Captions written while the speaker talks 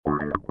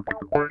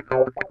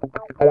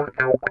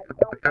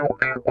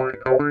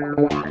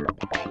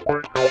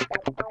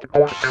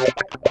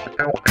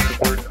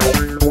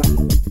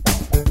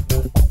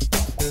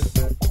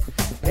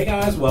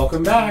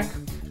welcome back.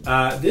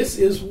 This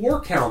is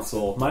War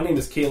Council. My name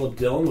is Caleb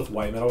Dillon with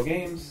White Metal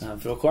Games. I'm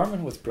Phil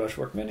Corman with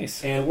Brushwork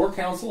Minis. And War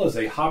Council is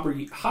a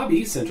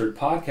hobby-centered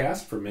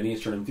podcast for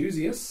miniature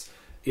enthusiasts.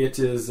 It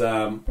is,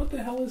 what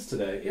the hell is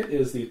today? It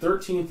is the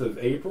 13th of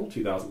April,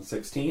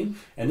 2016,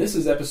 and this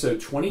is episode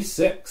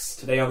 26.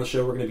 Today on the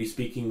show we're going to be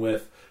speaking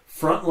with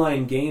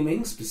Frontline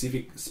Gaming,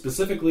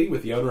 specifically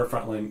with the owner of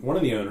Frontline, one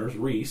of the owners,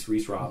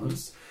 Reese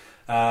Robbins.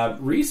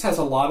 Reese has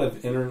a lot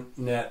of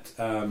internet,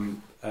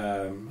 I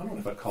don't know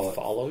if I'd call it...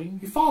 Following.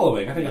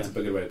 I think that's a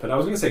good way to put it. I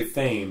was going to say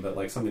fame, but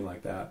like something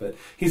like that. But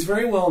he's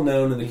very well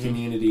known in the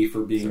community for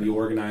being the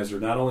organizer,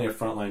 not only of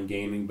Frontline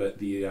Gaming, but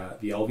the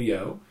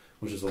LVO,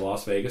 which is the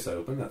Las Vegas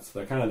Open. That's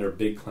kind of their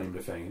big claim to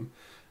fame.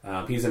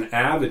 He's an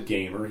avid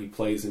gamer. He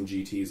plays in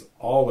GTs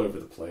all over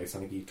the place. I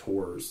think he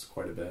tours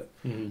quite a bit.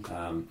 Kind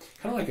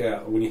of like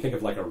when you think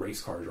of like a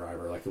race car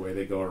driver, like the way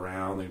they go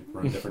around, they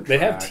run different tracks. They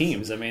have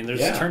teams. I mean,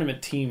 there's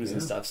tournament teams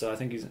and stuff, so I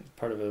think he's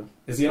part of a...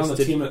 Is he on the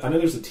team? I know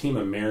there's a Team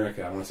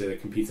America, I want to say,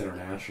 that competes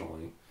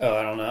internationally. Oh,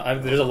 I don't know.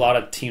 There's a lot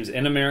of teams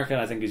in America,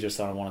 and I think he's just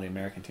on one of the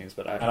American teams.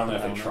 But I don't know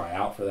if they try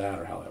out for that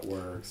or how that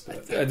works.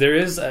 But there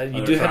is...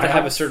 you do have to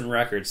have a certain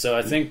record. So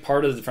I think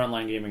part of the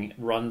Frontline Gaming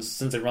runs,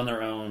 since they run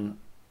their own...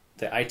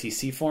 the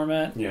ITC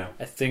format,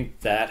 I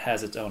think that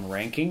has its own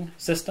ranking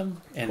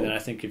system, and then I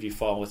think if you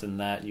fall within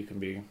that, you can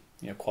be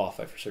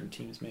qualified for certain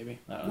teams, maybe.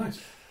 I don't know.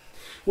 Nice.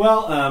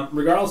 Well,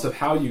 regardless of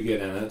how you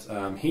get in it,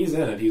 he's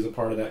in it. He's a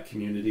part of that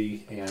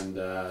community,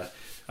 and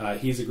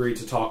he's agreed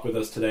to talk with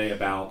us today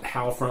about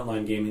how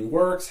Frontline Gaming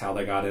works, how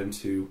they got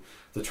into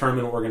the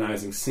tournament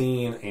organizing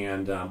scene,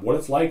 and what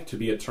it's like to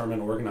be a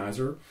tournament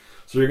organizer.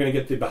 So you're going to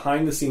get the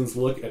behind-the-scenes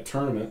look at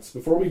tournaments.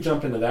 Before we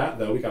jump into that,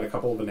 though, we got a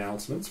couple of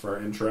announcements for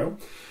our intro.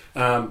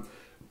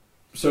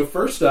 So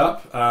first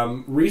up,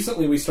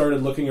 recently we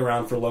started looking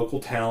around for local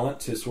talent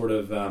to sort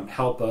of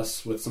help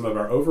us with some of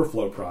our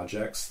overflow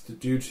projects.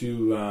 Due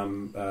to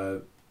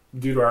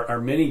our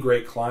many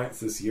great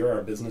clients this year,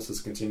 our business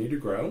has continued to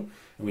grow,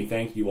 and we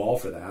thank you all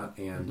for that.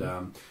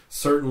 And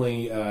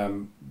certainly,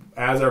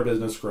 as our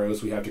business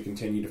grows, we have to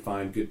continue to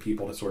find good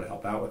people to sort of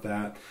help out with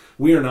that.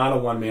 We are not a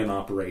one-man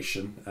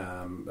operation.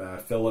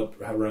 Philip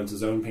runs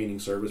his own painting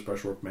service,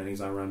 Brushwork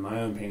Minis. I run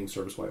my own painting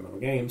service, White Metal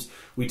Games.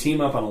 We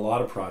team up on a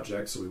lot of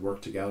projects, so we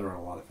work together on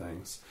a lot of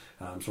things,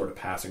 sort of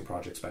passing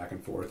projects back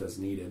and forth as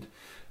needed.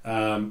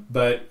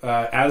 But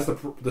as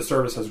the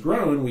service has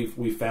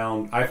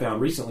grown, I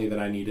found recently that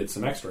I needed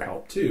some extra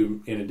help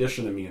too, in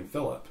addition to me and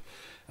Philip,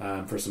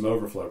 for some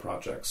overflow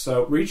projects.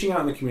 So reaching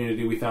out in the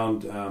community, we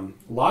found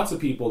lots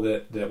of people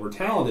that were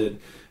talented,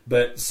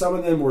 but some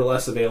of them were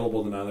less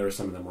available than others.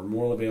 Some of them were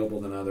more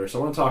available than others. So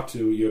I want to talk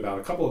to you about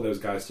a couple of those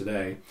guys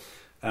today.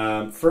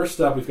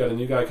 First up, we've got a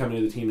new guy coming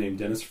to the team named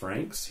Dennis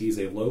Franks. He's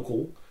a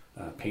local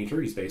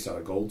painter. He's based out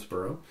of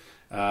Goldsboro.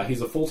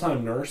 He's a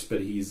full-time nurse,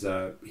 but he's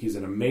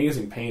an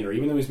amazing painter.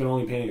 Even though he's been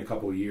only painting a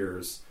couple of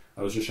years,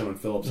 I was just showing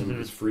Philip some of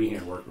his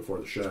freehand work before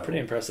the show. It's pretty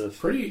impressive.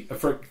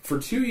 For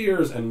 2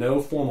 years and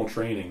no formal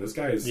training, this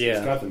guy's he's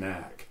got the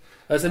knack.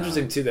 That's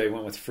interesting too. They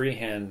went with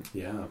freehand,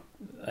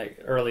 like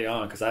early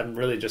on, because I'm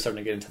really just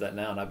starting to get into that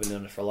now, and I've been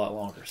doing it for a lot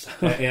longer. So.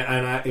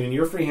 and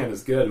your freehand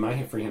is good.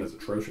 My freehand is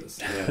atrocious.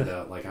 And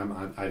I'm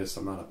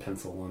not a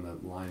pencil and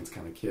the lines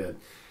kind of kid.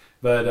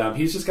 But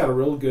he's just got a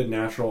real good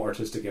natural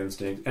artistic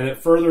instinct. And it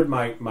furthered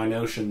my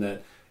notion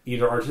that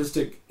either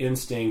artistic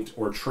instinct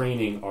or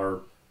training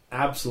are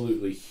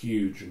absolutely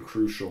huge and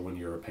crucial when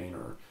you're a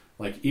painter.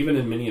 Like, even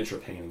in miniature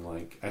painting,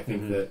 like, I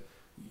think that,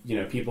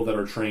 people that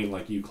are trained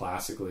like you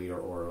classically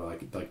or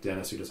like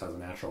Dennis, who just has a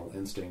natural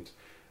instinct,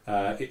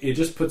 it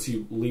just puts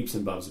you leaps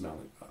and bounds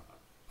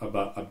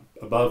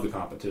above the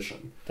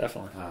competition.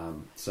 Definitely.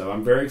 So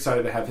I'm very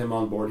excited to have him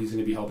on board. He's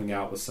going to be helping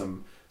out with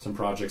some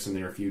projects in the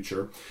near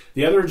future.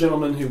 The other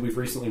gentleman who we've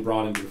recently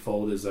brought into the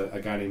fold is a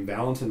guy named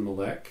Valentin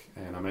Malek,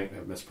 and I might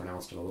have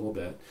mispronounced it a little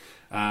bit.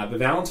 But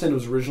Valentin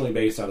was originally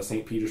based out of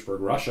St.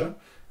 Petersburg, Russia,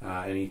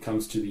 and he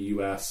comes to the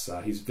U.S.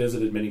 He's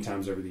visited many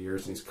times over the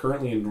years, and he's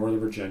currently in Northern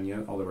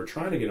Virginia, although we're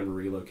trying to get him to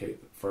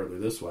relocate further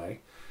this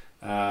way.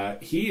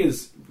 He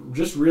is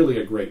just really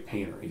a great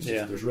painter.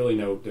 There's really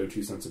no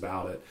two cents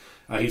about it.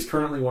 He's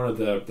currently one of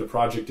the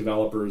project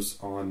developers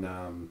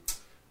on...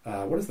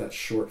 what is that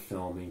short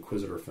film, the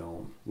Inquisitor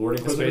film? Lord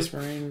Inquisitor? Space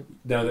Marine?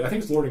 No, I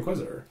think it's Lord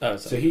Inquisitor. Oh,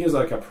 so he is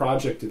like a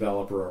project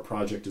developer or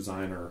project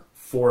designer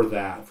for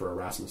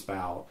Erasmus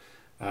Bow.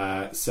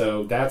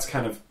 So that's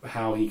kind of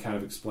how he kind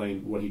of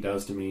explained what he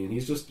does to me. And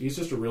he's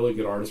just a really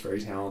good artist, very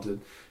talented.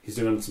 He's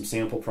doing some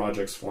sample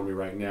projects for me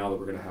right now that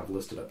we're going to have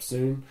listed up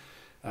soon.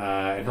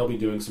 And he'll be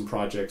doing some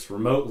projects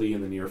remotely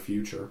in the near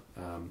future.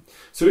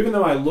 So even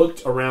though I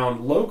looked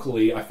around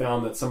locally, I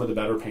found that some of the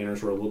better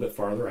painters were a little bit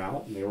farther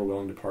out, and they were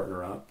willing to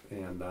partner up.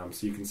 And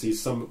so you can see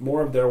some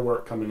more of their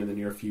work coming in the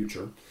near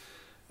future.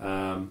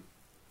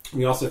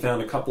 We also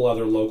found a couple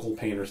other local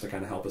painters to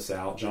kind of help us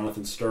out.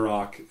 Jonathan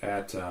Sturrock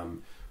at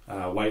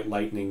White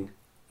Lightning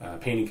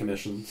Painting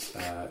Commissions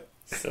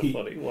So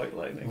funny, White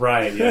Lightning.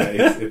 Right? Yeah,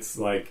 it's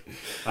like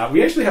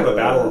we actually have a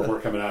battle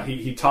report coming out.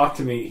 He talked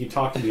to me. He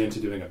talked me into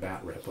doing a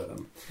bat rip with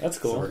him. That's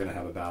cool. So we're going to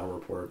have a battle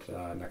report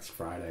next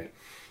Friday.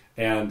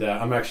 And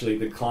I'm actually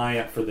the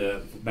client for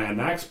the Mad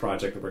Max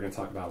project that we're going to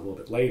talk about a little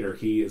bit later.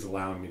 He is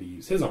allowing me to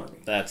use his army.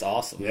 That's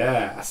awesome.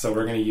 Yeah, so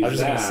we're going to use that. I was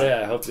just going to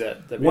say, I hope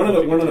that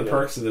one of the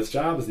perks of this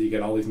job is that you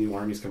get all these new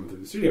armies coming through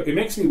the studio. It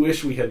makes me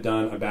wish we had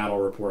done a battle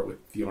report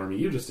with the army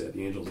you just did,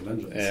 the Angels of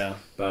Vengeance. Yeah.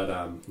 But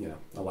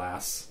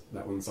alas,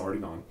 that one's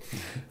already gone.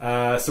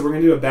 So we're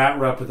going to do a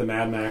bat rep with the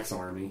Mad Max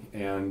army,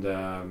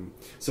 and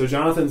so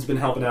Jonathan's been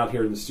helping out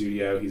here in the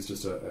studio. He's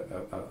just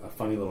a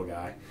funny little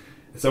guy.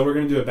 So we're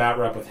going to do a bat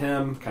rep with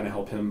him, kind of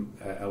help him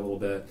a little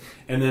bit.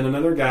 And then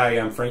another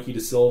guy, Frankie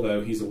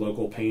DeSilvo, he's a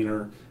local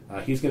painter.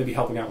 He's going to be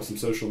helping out with some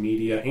social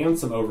media and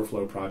some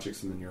overflow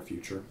projects in the near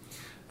future.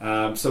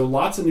 So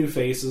lots of new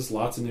faces,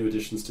 lots of new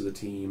additions to the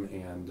team,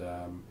 and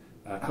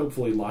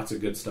hopefully lots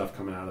of good stuff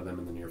coming out of them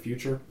in the near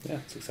future. Yeah,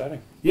 it's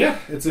exciting. Yeah,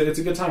 it's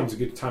a good time. It's a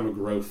good time of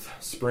growth,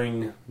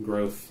 spring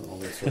growth, all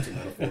those sorts of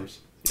metaphors.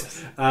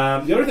 Yes.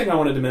 The other thing I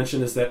wanted to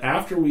mention is that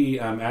after we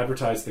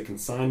advertised the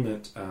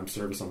consignment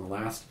service on the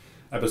last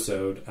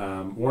episode,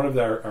 one of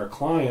our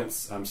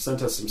clients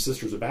sent us some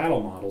Sisters of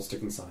Battle models to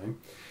consign.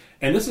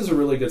 And this is a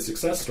really good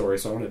success story,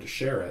 so I wanted to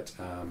share it.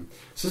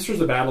 Sisters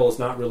of Battle is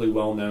not really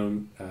well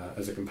known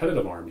as a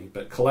competitive army,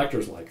 but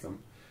collectors like them.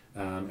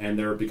 And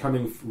they're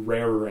becoming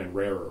rarer and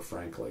rarer,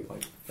 frankly.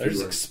 They're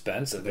just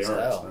expensive as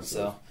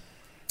hell.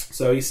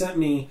 So he sent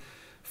me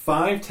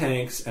 5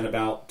 tanks and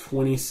about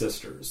 20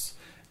 Sisters.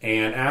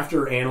 And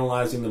after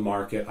analyzing the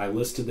market, I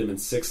listed them in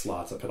 6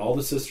 slots. I put all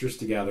the Sisters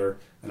together,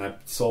 and I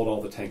sold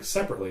all the tanks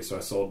separately. So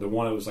I sold the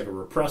one that was like a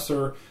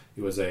repressor.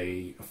 It was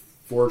a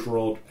Forge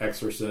World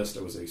Exorcist.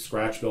 It was a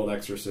scratch build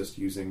Exorcist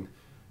using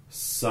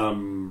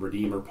some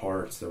Redeemer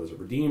parts. There was a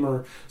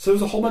Redeemer. So there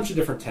was a whole bunch of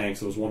different tanks.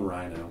 There was one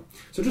Rhino.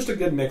 So just a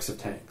good mix of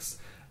tanks.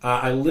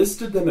 I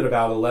listed them at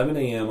about 11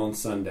 a.m. on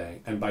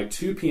Sunday, and by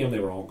 2 p.m. they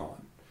were all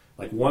gone.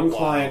 Like one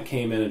client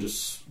came in and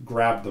just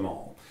grabbed them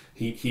all.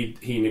 He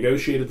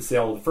negotiated the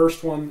sale of the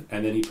first one,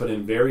 and then he put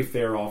in very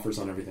fair offers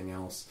on everything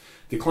else.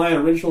 The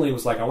client originally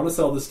was like, I want to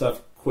sell this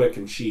stuff quick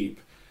and cheap.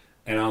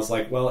 And I was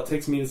like, well, it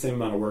takes me the same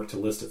amount of work to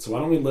list it, so why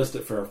don't we list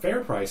it for a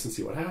fair price and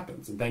see what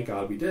happens? And thank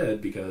God we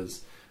did,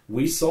 because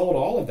we sold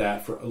all of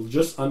that for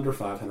just under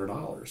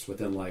 $500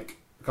 within like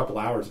a couple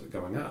hours of it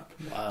going up.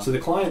 Wow. So the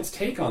client's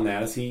take on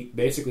that is he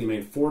basically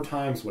made 4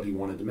 times what he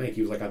wanted to make.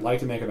 He was like, I'd like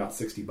to make about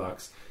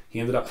 $60. He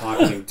ended up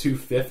pocketing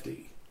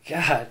 $250.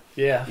 God,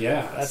 yeah.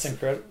 That's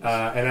incredible.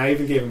 And I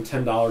even gave him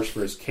 $10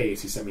 for his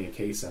case. He sent me a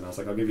case in. I was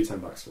like, I'll give you $10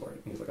 for it.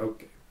 And he was like,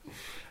 okay.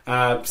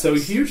 So a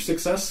huge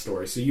success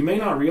story. So you may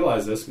not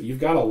realize this, but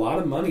you've got a lot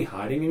of money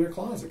hiding in your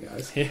closet,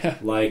 guys. Yeah.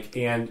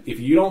 And if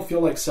you don't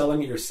feel like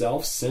selling it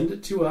yourself, send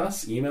it to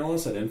us. Email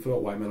us at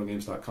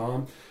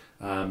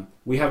info@whitemetalgames.com.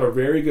 We have a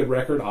very good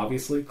record,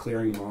 obviously,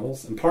 clearing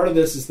models. And part of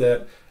this is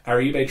that our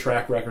eBay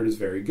track record is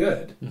very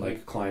good. Mm-hmm.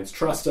 Like, clients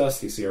trust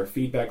us. They see our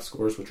feedback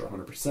scores, which are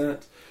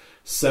 100%.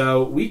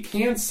 So we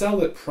can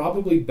sell it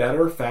probably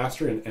better,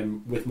 faster,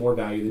 and with more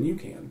value than you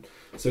can.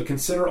 So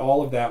consider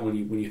all of that when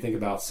you think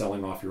about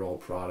selling off your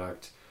old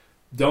product.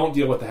 Don't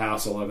deal with the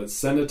hassle of it.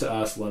 Send it to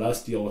us. Let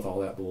us deal with all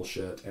that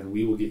bullshit, and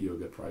we will get you a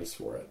good price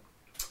for it.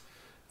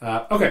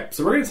 Okay,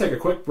 so we're going to take a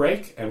quick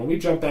break, and when we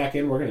jump back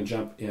in, we're going to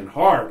jump in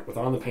hard with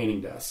On the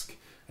Painting Desk,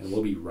 and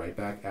we'll be right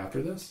back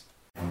after this.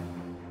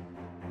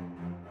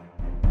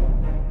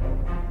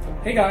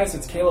 Hey guys,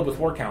 it's Caleb with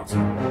War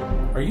Council.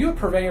 Are you a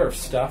purveyor of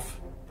stuff?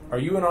 Are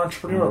you an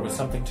entrepreneur with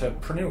something to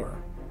preneur?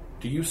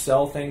 Do you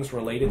sell things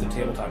related to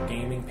tabletop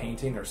gaming,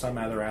 painting, or some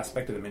other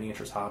aspect of the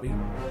miniatures hobby?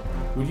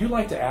 Would you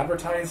like to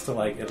advertise to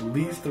at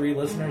least 3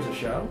 listeners a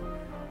show?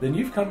 Then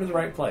you've come to the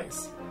right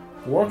place.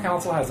 War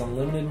Council has a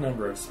limited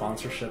number of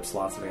sponsorship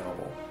slots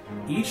available.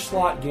 Each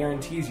slot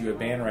guarantees you a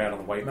banner ad on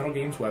the White Metal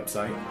Games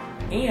website,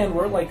 and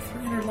we're like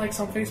 300 likes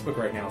on Facebook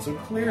right now, so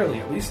clearly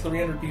at least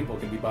 300 people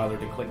can be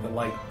bothered to click the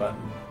like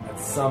button at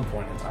some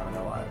point in time in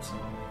their lives.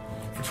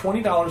 For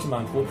 $20 a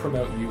month, we'll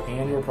promote you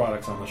and your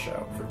products on the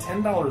show. For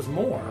 $10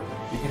 more,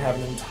 you can have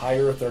an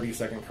entire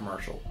 30-second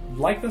commercial.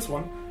 Like this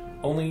one,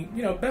 only,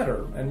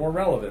 better and more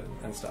relevant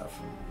and stuff.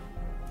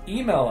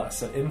 Email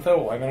us at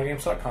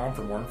info@whitemetalgames.com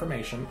for more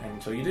information, and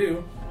until you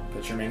do,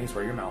 put your minis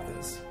where your mouth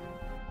is.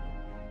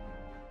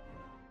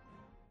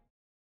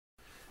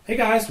 Hey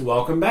guys,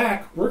 welcome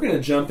back. We're going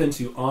to jump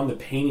into On the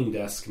Painting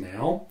Desk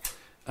now.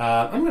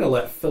 I'm going to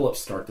let Philip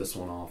start this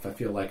one off. I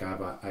feel like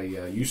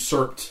I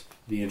usurped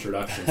the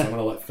introduction, so I'm going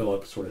to let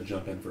Philip sort of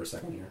jump in for a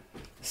second here.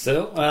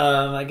 So,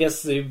 I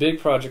guess the big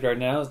project right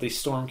now is the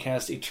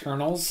Stormcast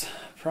Eternals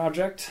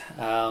project.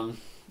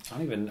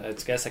 I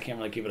guess I can't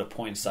really give it a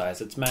point size.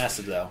 It's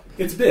massive, though.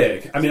 It's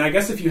big. I mean, I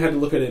guess if you had to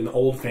look at it in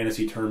old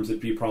fantasy terms,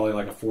 it'd be probably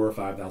like a 4,000 or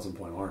 5,000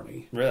 point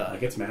army. Really?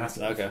 It's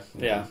massive. Okay.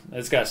 Yeah.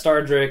 It's got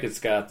Star Drake, it's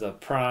got the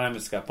Prime,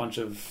 it's got a bunch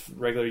of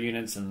regular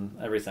units and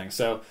everything.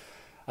 So,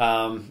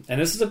 and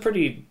this is a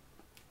pretty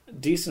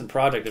decent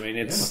project. I mean,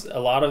 it's a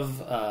lot of...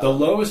 the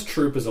lowest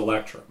troop is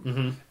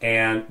Electrum,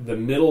 and the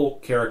middle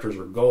characters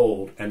are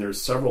gold, and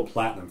there's several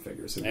platinum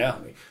figures in the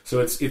army. So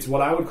it's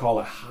what I would call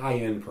a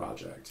high-end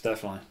project.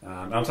 Definitely.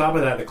 On top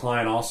of that, the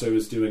client also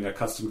is doing a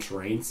custom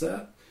terrain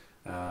set.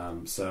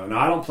 So now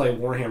I don't play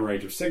Warhammer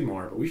Age of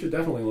Sigmar, but we should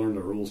definitely learn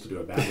the rules to do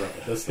a bad rep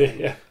at this thing.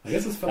 Yeah. I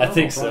guess it's a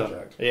phenomenal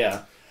project. So.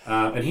 Yeah.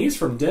 And he's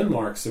from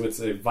Denmark, so it's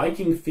a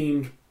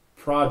Viking-themed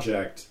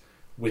project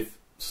with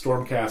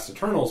Stormcast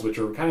Eternals, which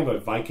are kind of a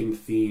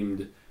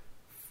Viking-themed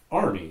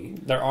army.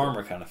 Their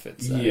armor kind of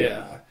fits that.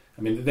 Yeah.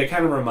 I mean, they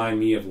kind of remind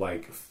me of,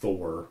 like,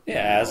 Thor. Yeah,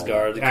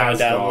 Asgard. They come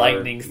down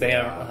lightning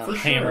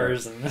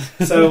hammers. Sure.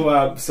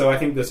 And so I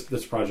think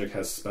this project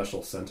has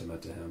special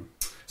sentiment to him.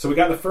 So we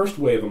got the first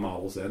wave of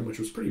models in, which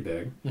was pretty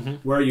big.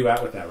 Where are you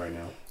at with that right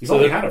now? You've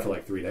only had it for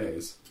like 3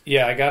 days.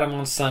 Yeah, I got them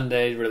on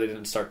Sunday. Really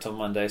didn't start till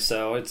Monday.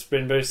 So it's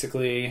been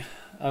basically...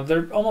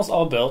 they're almost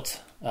all built.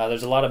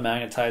 There's a lot of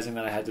magnetizing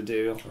that I had to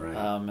do. Right.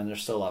 And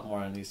there's still a lot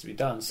more that needs to be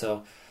done.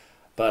 So,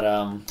 but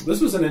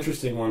this was an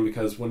interesting one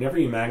because whenever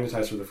you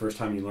magnetize for the first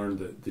time, you learn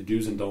the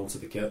do's and don'ts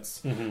of the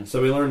kits.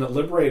 So we learned that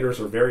Liberators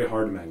are very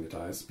hard to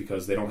magnetize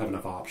because they don't have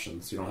enough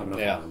options. You don't have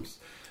enough arms.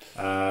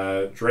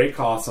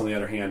 Dracoths, on the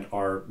other hand,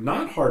 are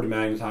not hard to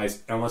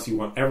magnetize unless you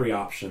want every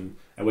option,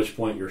 at which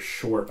point you're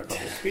short a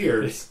couple of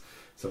spears.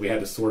 So we had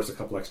to source a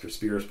couple extra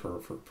spears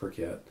per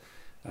kit.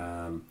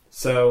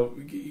 So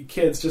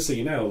kids, just so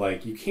you know,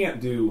 like, you can't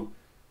do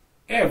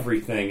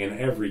everything in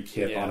every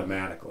kit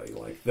automatically.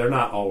 Like, they're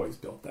not always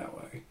built that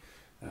way.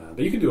 But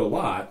you can do a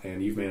lot,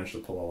 and you've managed to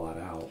pull a lot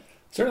out.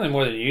 Certainly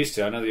more than you used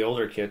to. I know the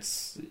older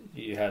kits,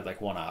 you had like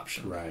one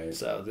option. Right.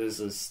 So this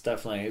is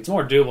definitely, it's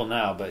more doable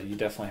now, but you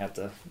definitely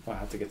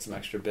have to get some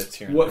extra bits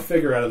here. What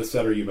figure out of the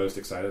set are you most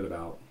excited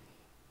about?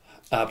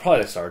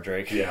 Probably the Star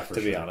Drake. Yeah, to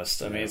be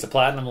honest. I mean, it's a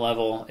platinum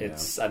level.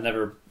 I've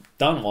never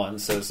done one,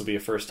 so this will be a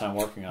first time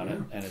working on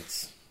it, and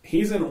it's.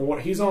 He's on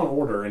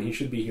order, and he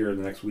should be here in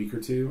the next week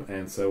or two,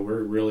 and so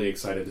we're really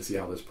excited to see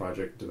how this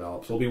project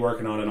develops. We'll be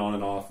working on it on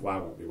and off. Well, I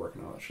won't be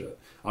working on that shit.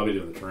 I'll be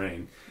doing the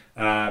terrain.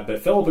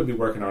 But Philip will be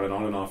working on it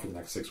on and off for the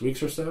next 6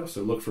 weeks or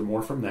so look for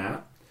more from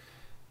that.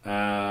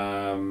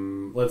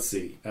 Let's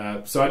see.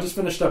 So I just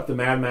finished up the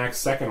Mad Max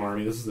Second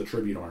Army. This is the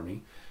Tribute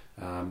Army.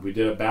 We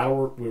didn't do a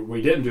battle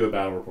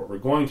report. We're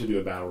going to do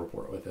a battle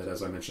report with it,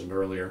 as I mentioned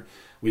earlier.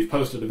 We've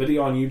posted a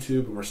video on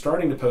YouTube, and we're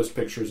starting to post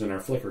pictures in our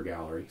Flickr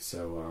gallery,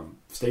 so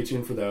stay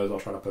tuned for those. I'll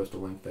try to post a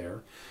link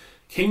there.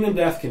 Kingdom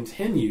Death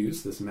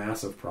continues, this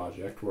massive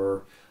project,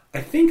 where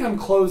I think I'm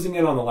closing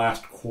in on the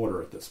last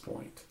quarter at this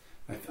point.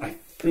 I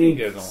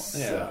think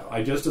so.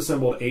 I just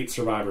assembled 8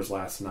 survivors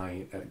last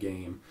night at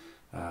game.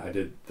 I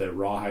did the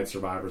Rawhide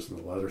survivors and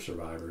the Leather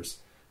survivors.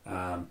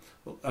 By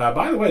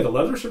the way, the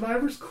Leather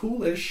survivors,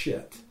 cool as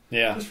shit.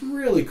 Yeah. Just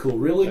really cool.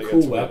 Really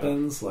cool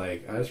weapons.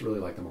 Like, I just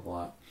really like them a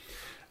lot.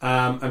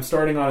 I'm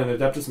starting on an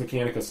Adeptus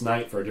Mechanicus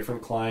Knight for a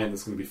different client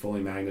that's going to be fully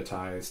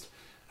magnetized.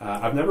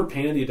 I've never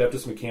painted the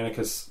Adeptus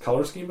Mechanicus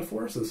color scheme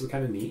before, so this is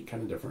kind of neat,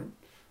 kind of different.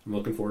 I'm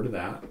looking forward to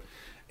that.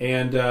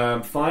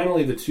 And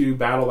finally, the 2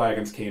 battle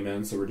wagons came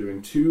in, so we're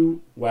doing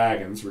 2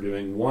 wagons. We're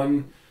doing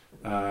one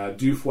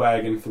Doof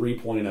Wagon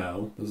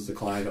 3.0. This is the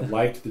client that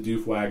liked the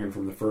Doof Wagon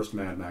from the first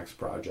Mad Max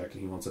project,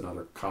 and he wants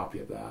another copy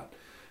of that.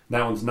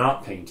 That one's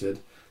not painted.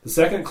 The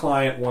second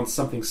client wants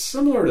something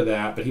similar to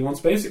that, but he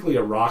wants basically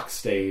a rock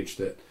stage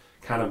that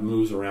kind of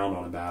moves around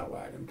on a battle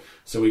wagon.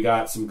 So we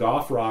got some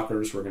Goth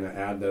rockers. We're going to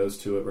add those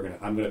to it.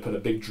 I'm going to put a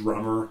big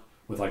drummer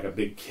with like a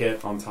big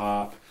kit on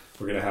top.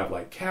 We're going to have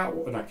like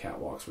not catwalks,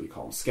 what do you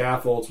call them?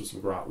 Scaffolds with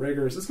some grot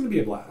riggers. It's going to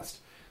be a blast.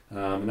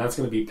 And that's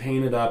going to be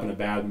painted up in a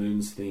Bad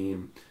Moons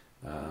theme.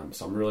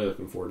 So I'm really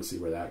looking forward to see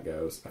where that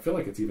goes. I feel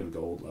like it's even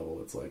gold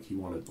level. It's like he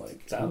wanted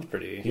sounds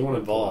pretty. He wanted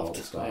involved.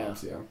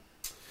 Stops, yeah.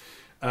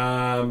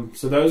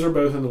 So those are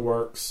both in the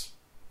works.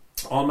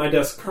 On my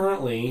desk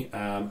currently,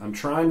 I'm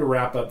trying to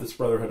wrap up this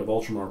Brotherhood of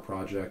Ultramar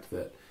project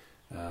that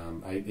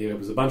it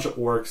was a bunch of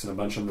orcs and a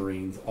bunch of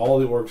marines. All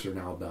the orcs are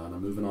now done.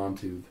 I'm moving on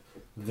to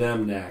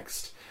them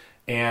next.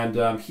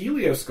 And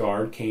Helios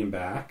Guard came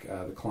back.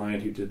 The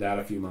client who did that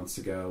a few months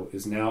ago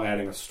is now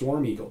adding a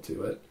Storm Eagle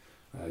to it.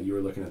 You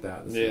were looking at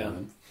that this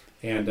morning.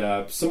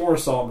 And some more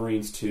Assault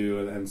Marines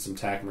too, and some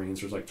TAC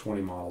Marines. There's like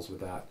 20 models with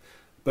that.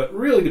 But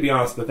really, to be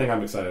honest, the thing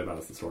I'm excited about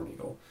is the Storm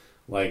Eagle.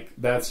 Like,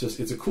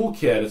 it's a cool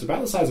kit. It's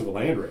about the size of a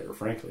Land Raider,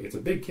 frankly. It's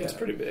a big kit. It's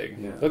pretty big.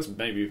 Yeah. It looks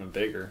maybe even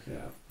bigger.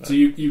 Yeah. But. So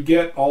you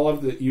get all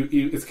of the...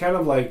 it's kind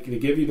of like they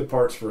give you the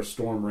parts for a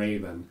Storm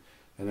Raven,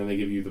 and then they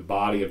give you the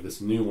body of this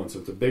new one. So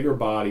it's a bigger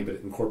body, but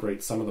it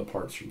incorporates some of the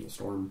parts from the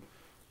Storm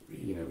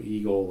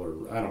Eagle,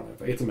 or I don't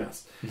know. It's a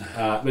mess.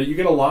 But you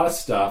get a lot of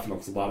stuff, and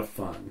it's a lot of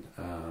fun.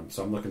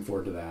 So I'm looking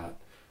forward to that.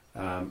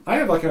 I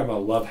have like kind of a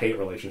love-hate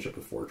relationship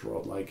with Forge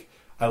World. Like,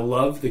 I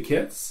love the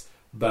kits,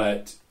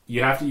 but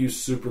you have to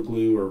use super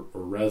glue or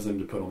resin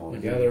to put them all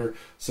together.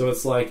 So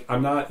it's like,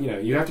 I'm not,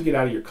 you have to get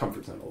out of your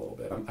comfort zone a little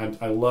bit.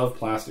 I love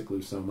plastic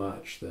glue so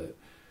much that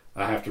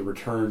I have to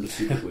return to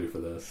super glue for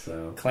this.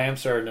 So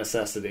clamps are a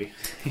necessity.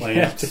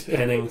 Clamps,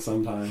 pinning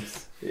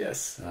sometimes.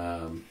 Yes.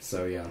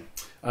 So yeah.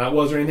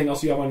 Well, is there anything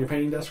else you have on your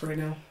painting desk right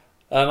now?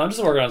 I'm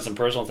just working on some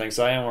personal things,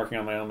 so I am working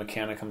on my own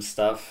Mechanicum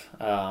stuff.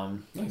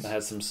 Nice. I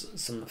had some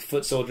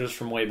foot soldiers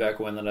from way back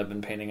when that I've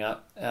been painting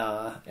up,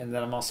 and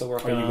then I'm also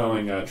working on... Are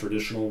you going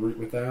traditional route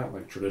with that?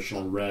 Like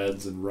traditional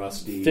reds and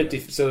rusty? 50.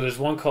 So there's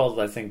one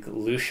called, I think,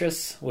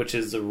 Lucius, which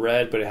is the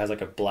red, but it has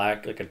like a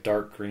black, like a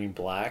dark green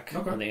black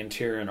on the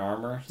interior and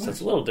armor. So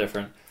it's a little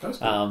different. That's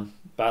cool.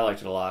 But I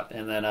liked it a lot.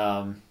 And then,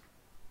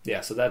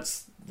 so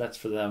that's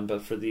for them.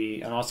 But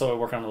I'm also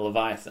working on the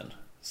Leviathan.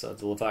 So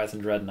the Leviathan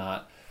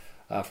Dreadnought.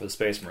 For the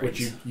Space Marines.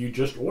 Which you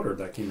just ordered.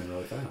 That came in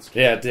really fast.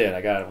 Yeah, it did.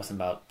 I got it within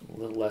about a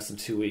little less than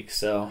 2 weeks.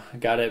 So I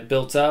got it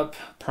built up,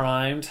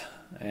 primed,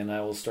 and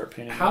I will start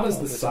painting. How does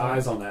the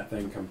size on that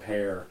thing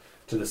compare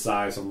to the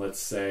size on, let's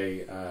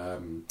say,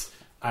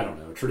 I don't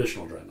know, a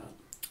traditional Dreadnought?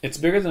 It's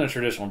bigger than a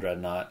traditional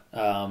Dreadnought.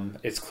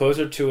 It's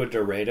closer to a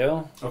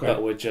Dorado,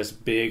 but with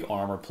just big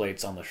armor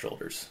plates on the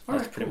shoulders.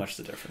 That's pretty much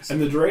the difference. And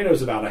the Dorado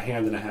is about a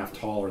hand and a half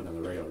taller than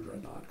the regular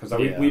Dreadnought. Because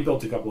we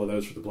built a couple of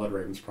those for the Blood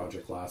Ravens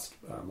project last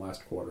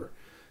quarter.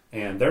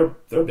 And they're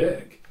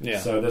big. Yeah.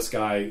 So this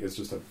guy is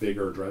just a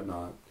bigger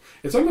Dreadnought.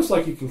 It's almost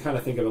like you can kind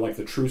of think of it like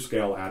the true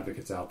scale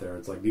advocates out there.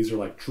 It's like these are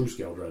like true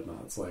scale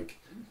Dreadnoughts. Like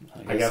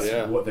I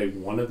guess what they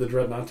wanted the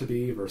Dreadnought to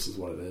be versus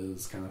what it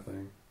is, kind of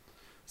thing.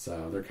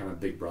 So they're kind of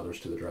big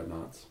brothers to the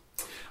Dreadnoughts.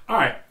 All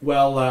right.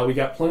 Well, we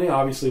got plenty,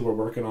 obviously, we're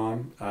working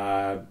on.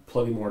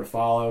 Plenty more to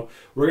follow.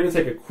 We're going to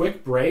take a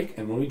quick break,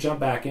 and when we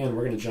jump back in,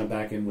 we're going to jump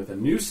back in with a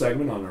new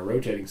segment on our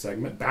rotating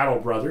segment, Battle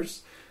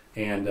Brothers.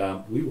 And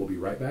we will be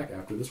right back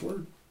after this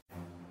word.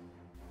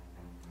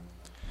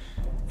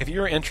 If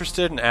you're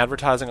interested in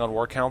advertising on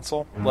War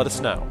Council, let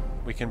us know.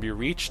 We can be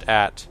reached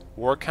at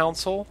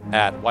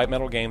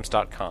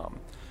warcouncil@whitemetalgames.com.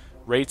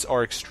 Rates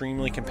are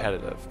extremely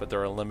competitive, but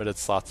there are limited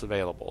slots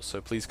available,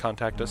 so please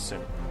contact us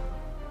soon.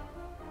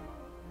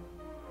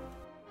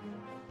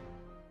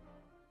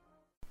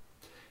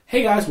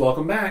 Hey guys,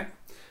 welcome back.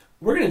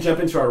 We're going to jump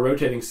into our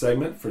rotating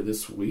segment for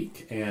this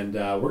week, and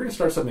we're going to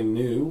start something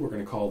new. We're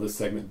going to call this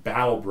segment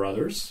Battle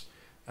Brothers.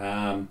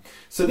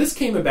 So this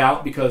came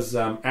about because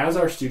as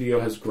our studio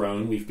has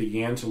grown, we've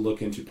began to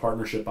look into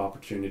partnership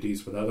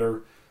opportunities with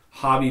other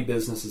hobby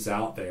businesses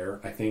out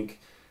there. I think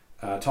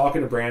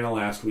talking to Brandon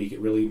last week, it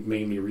really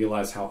made me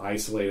realize how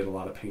isolated a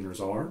lot of painters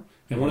are.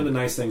 And one of the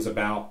nice things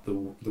about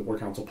the War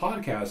Council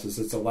podcast is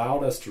it's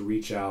allowed us to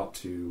reach out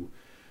to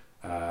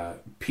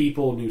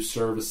people, new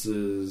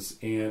services,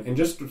 and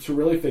just to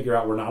really figure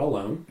out we're not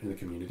alone in the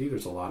community.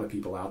 There's a lot of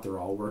people out there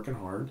all working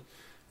hard.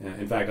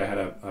 In fact, I had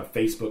a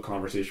Facebook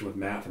conversation with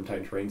Matt from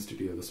Titan Terrain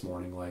Studio this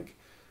morning. Like,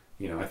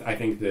 I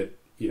think that,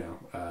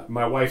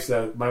 my wife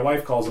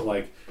calls it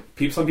like,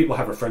 some people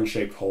have a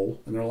friend-shaped hole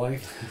in their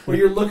life where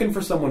you're looking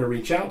for someone to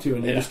reach out to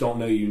and you just don't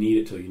know you need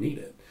it till you need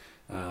it.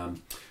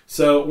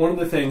 So one of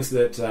the things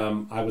that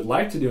I would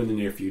like to do in the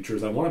near future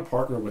is I want to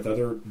partner with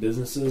other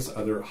businesses,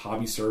 other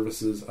hobby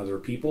services, other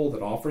people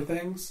that offer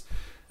things.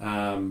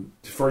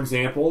 For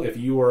example, if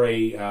you are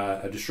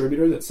a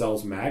distributor that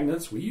sells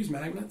magnets, we use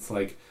magnets,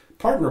 like,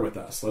 partner with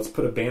us. Let's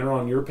put a banner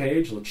on your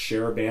page. Let's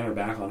share a banner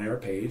back on our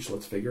page.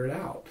 Let's figure it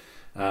out.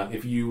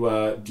 If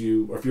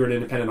you're an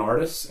independent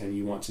artist and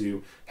you want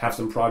to have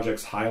some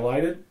projects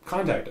highlighted,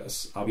 contact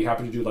us. I'll be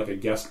happy to do like a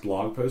guest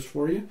blog post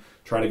for you.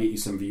 Try to get you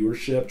some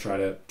viewership. Try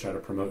to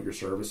promote your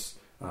service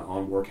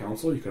on War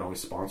Council. You can always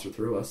sponsor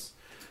through us.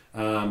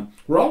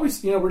 We're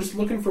always, we're just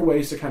looking for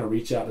ways to kind of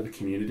reach out to the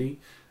community.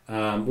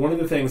 One of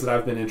the things that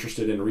I've been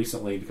interested in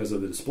recently because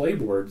of the display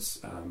boards,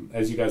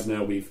 as you guys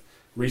know, we've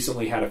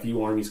recently had a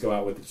few armies go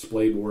out with the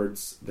display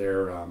boards.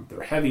 They're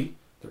heavy,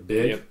 they're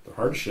big, they're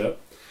hard to ship.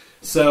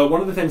 So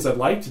one of the things I'd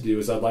like to do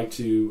is I'd like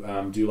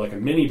to do like a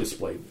mini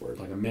display board,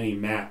 like a mini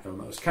mat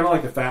almost, kind of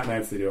like the fat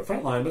mats they do at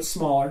Frontline, but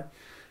smaller.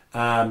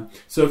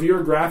 So if you're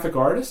a graphic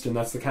artist and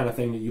that's the kind of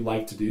thing that you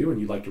like to do and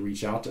you'd like to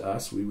reach out to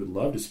us, we would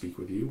love to speak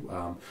with you.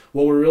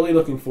 What we're really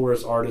looking for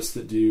is artists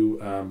that do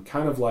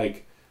kind of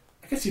like,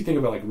 I guess you think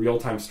about like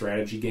real-time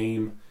strategy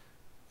game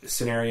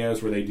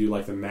scenarios where they do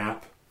like the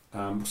map.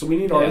 So we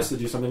need artists to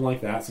do something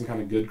like that, some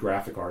kind of good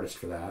graphic artist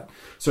for that.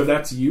 So if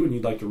that's you and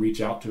you'd like to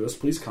reach out to us,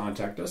 please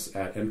contact us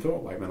at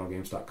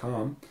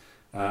info@whitemetalgames.com.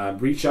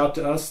 Reach out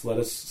to us, let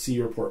us see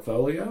your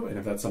portfolio, and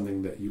if that's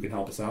something that you can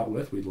help us out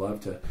with, we'd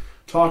love to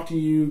talk to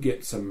you,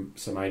 get some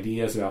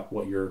ideas about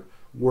what your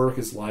work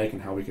is like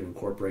and how we can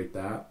incorporate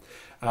that.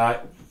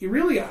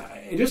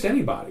 Just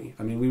anybody.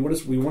 I mean, we want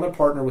to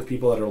partner with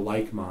people that are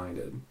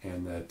like-minded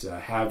and that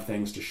have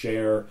things to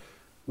share.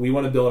 We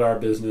want to build our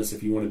business.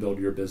 If you want to build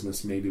your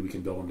business, maybe we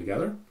can build them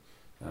together.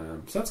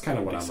 So that's kind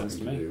of what I'm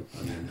looking to do.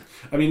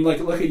 I mean, like,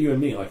 look at you and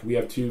me. Like, we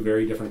have two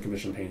very different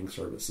commission painting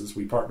services.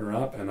 We partner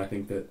up, and I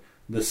think that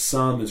the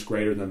sum is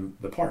greater than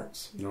the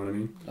parts. You know what I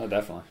mean? Oh,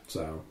 definitely.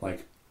 So,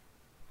 like,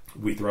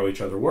 we throw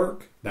each other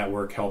work. That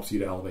work helps you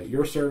to elevate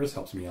your service,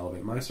 helps me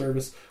elevate my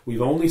service.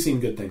 We've only seen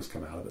good things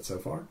come out of it so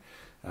far.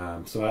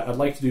 So I'd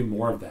like to do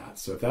more of that.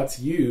 So if that's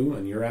you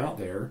and you're out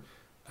there,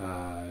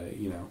 I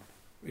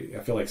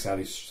feel like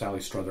Sally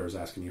Struther is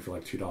asking you for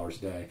like $2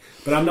 a day.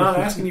 But I'm not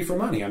asking you for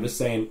money. I'm just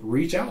saying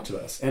reach out to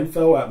us.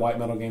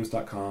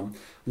 info@whitemetalgames.com.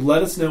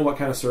 Let us know what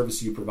kind of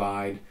service you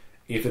provide.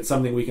 If it's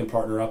something we can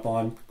partner up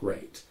on,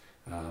 great.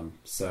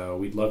 So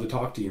we'd love to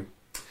talk to you.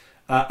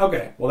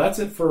 Okay, well, that's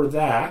it for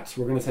that.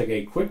 We're going to take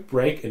a quick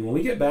break, and when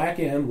we get back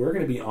in, we're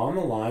going to be on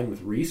the line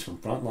with Reese from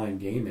Frontline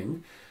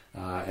Gaming,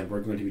 and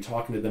we're going to be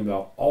talking to them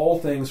about all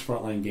things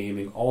Frontline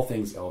Gaming, all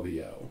things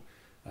LVO.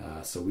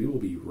 So we will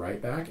be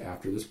right back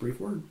after this brief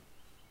word.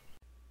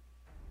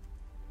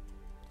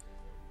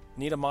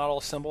 Need a model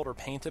assembled or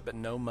painted but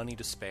no money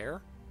to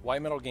spare?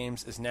 White Metal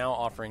Games is now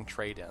offering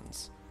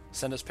trade-ins.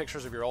 Send us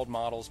pictures of your old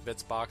models,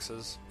 bits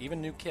boxes,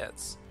 even new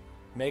kits.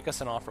 Make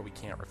us an offer we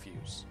can't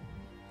refuse.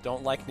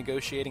 Don't like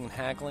negotiating and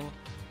haggling?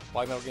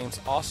 White Metal Games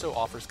also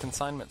offers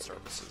consignment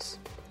services.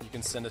 You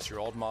can send us your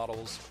old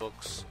models,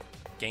 books,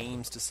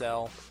 games to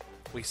sell.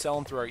 We sell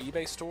them through our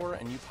eBay store,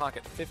 and you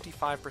pocket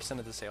 55%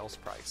 of the sales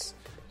price.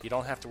 You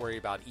don't have to worry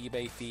about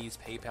eBay fees,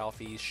 PayPal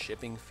fees,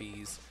 shipping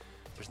fees.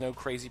 There's no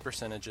crazy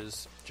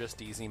percentages,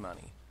 just easy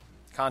money.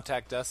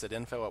 Contact us at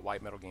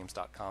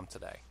info@whitemetalgames.com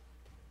today.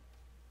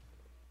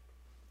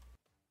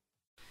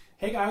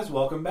 Hey guys,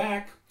 welcome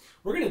back.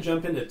 We're going to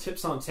jump into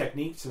tips on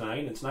technique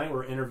tonight, and tonight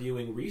we're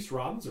interviewing Reese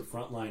Robbins of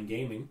Frontline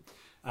Gaming.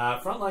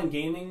 Frontline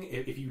Gaming,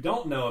 if you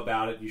don't know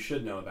about it, you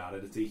should know about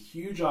it. It's a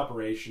huge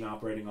operation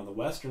operating on the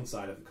western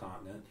side of the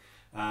continent.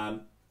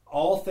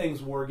 All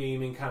things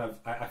wargaming kind of,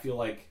 I feel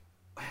like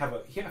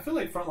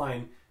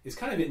Frontline is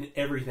kind of in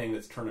everything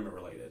that's tournament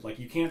related. Like,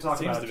 you can't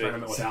talk about a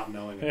tournament without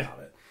knowing about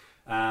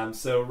it.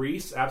 So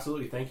Reese,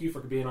 absolutely, thank you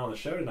for being on the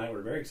show tonight.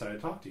 We're very excited to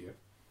talk to you.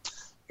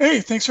 Hey,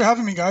 thanks for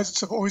having me, guys.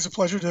 It's always a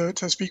pleasure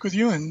to speak with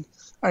you, and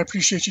I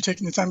appreciate you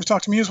taking the time to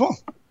talk to me as well.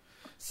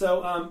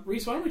 So,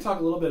 Reese, why don't we talk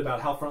a little bit about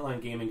how Frontline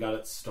Gaming got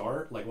its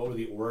start? Like, what were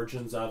the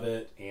origins of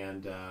it,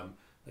 and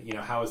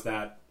how is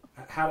that?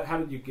 How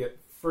did you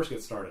first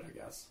get started? I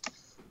guess.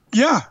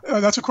 Yeah,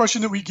 that's a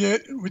question that we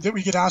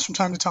get asked from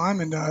time to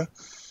time, and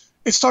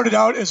it started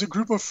out as a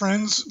group of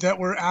friends that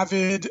were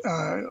avid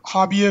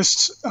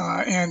hobbyists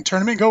and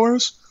tournament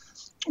goers.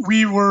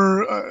 We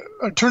were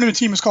a tournament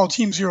team is called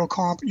Team Zero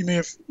Comp. You may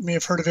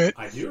have heard of it.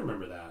 I do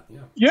remember that. Yeah.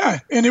 Yeah,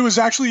 and it was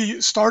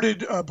actually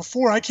started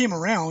before I came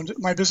around.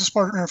 My business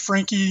partner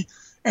Frankie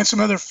and some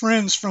other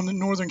friends from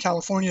Northern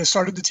California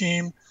started the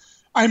team.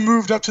 I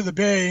moved up to the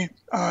Bay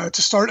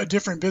to start a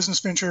different business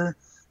venture,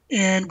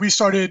 and we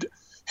started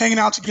hanging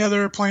out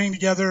together, playing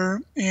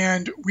together,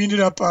 and we ended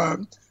up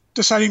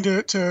deciding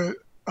to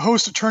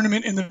host a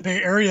tournament in the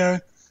Bay Area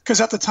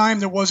because at the time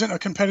there wasn't a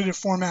competitive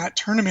format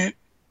tournament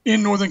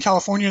in Northern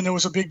California, and there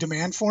was a big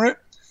demand for it.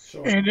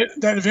 Sure. And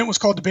that event was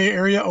called the Bay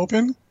Area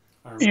Open.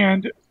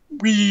 And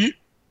we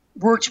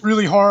worked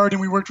really hard, and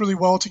we worked really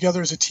well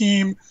together as a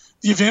team.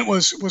 The event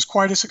was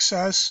quite a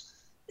success,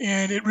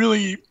 and it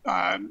really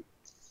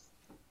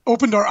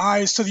opened our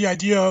eyes to the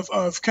idea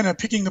of kind of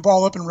picking the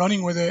ball up and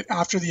running with it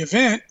after the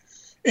event.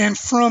 And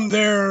from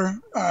there,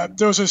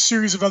 there was a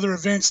series of other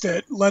events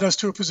that led us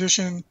to a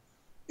position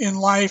in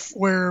life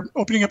where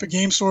opening up a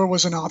game store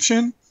was an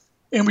option,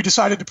 and we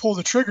decided to pull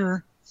the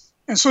trigger.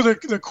 And so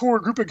the core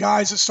group of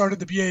guys that started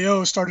the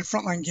BAO started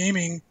Frontline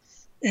Gaming,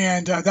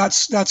 and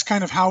that's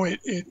kind of how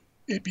it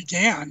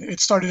began. It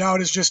started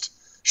out as just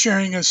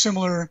sharing a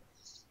similar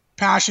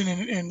passion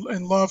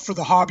and love for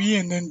the hobby,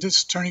 and then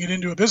just turning it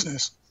into a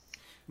business.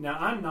 Now,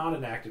 I'm not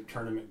an active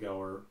tournament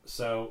goer,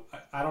 so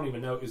I don't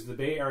even know, is the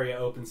Bay Area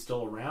Open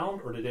still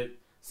around, or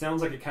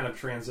sounds like it kind of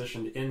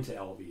transitioned into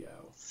LVO?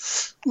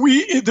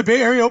 The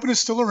Bay Area Open is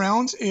still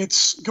around.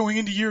 It's going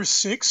into year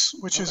 6,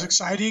 which is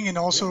exciting and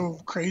also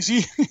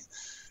crazy.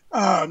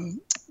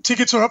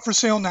 Tickets are up for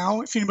sale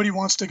now. If anybody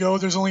wants to go,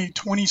 there's only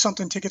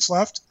 20-something tickets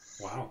left.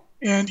 Wow.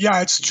 And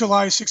yeah, it's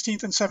July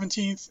 16th and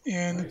 17th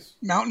in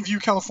Mountain View,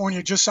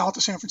 California, just south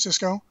of San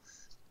Francisco.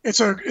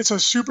 It's a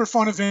super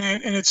fun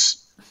event, and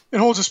it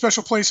holds a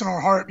special place in our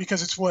heart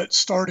because it's what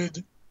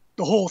started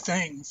the whole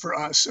thing for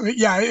us. I mean,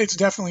 yeah, it's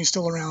definitely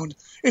still around.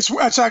 It's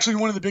actually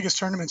one of the biggest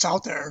tournaments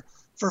out there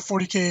for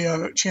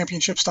 40K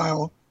championship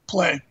style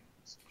play.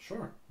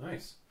 Sure,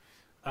 nice.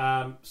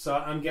 So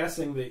I'm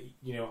guessing that,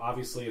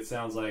 obviously it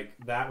sounds like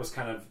that was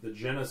kind of the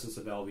genesis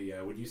of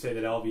LVO. Would you say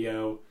that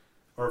LVO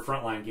or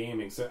Frontline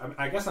Gaming? So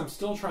I guess I'm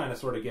still trying to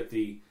sort of get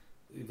the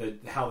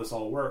how this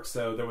all works.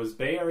 So there was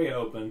Bay Area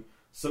Open.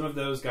 Some of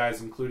those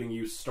guys, including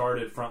you,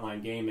 started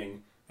Frontline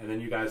Gaming, and then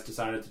you guys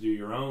decided to do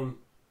your own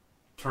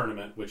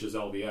tournament, which is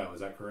LVO. Is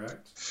that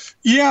correct?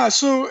 Yeah.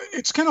 So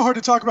it's kind of hard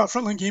to talk about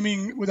Frontline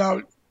Gaming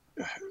without.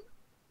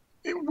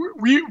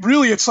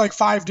 It's like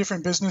 5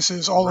 different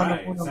businesses all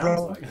under one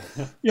umbrella.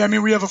 Like Yeah, I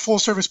mean, we have a full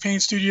service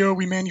paint studio.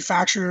 We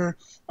manufacture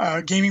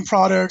gaming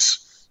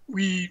products.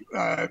 We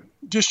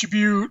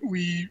distribute.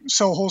 We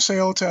sell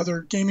wholesale to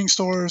other gaming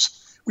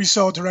stores. We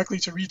sell directly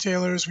to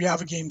retailers. We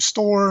have a game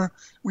store.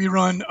 We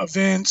run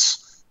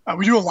events.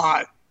 We do a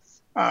lot.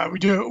 We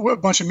do a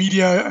bunch of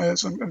media,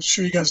 as I'm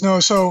sure you guys know.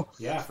 So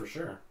yeah, for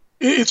sure.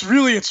 It's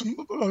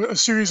a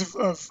series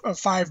of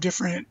 5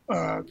 different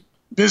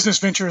business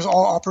ventures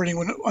all operating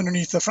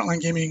underneath the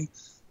Frontline Gaming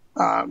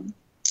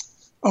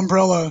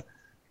umbrella.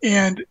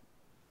 And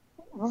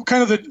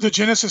kind of the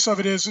genesis of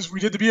it is we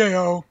did the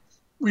BAO,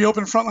 we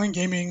opened Frontline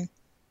Gaming,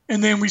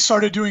 And then we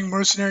started doing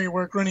mercenary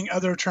work, running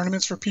other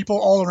tournaments for people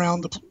all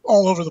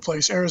over the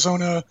place,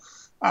 Arizona,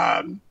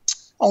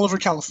 all over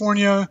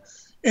California.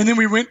 And then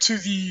we went to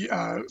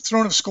the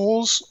Throne of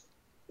Skulls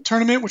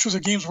tournament, which was a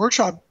Games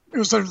Workshop. It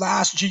was their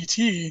last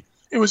GT.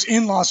 It was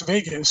in Las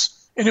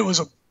Vegas, and it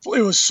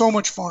was so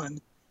much fun.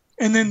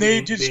 And then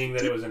being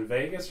that it was in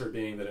Vegas, or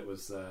being that it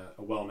was a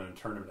well-known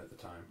tournament at the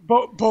time?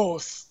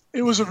 Both.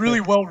 It was a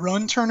really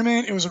well-run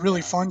tournament. It was a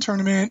really fun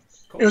tournament.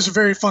 Cool. It was a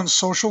very fun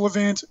social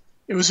event.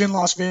 It was in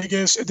Las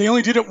Vegas. They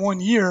only did it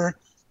 1 year,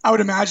 I would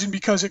imagine,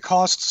 because it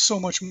costs so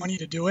much money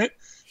to do it.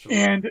 Sure.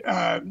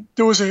 And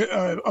there was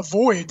a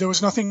void. There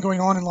was nothing going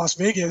on in Las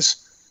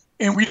Vegas.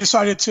 And we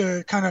decided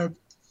to kind of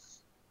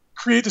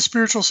create the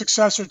spiritual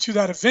successor to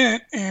that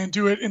event and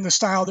do it in the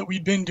style that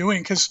we'd been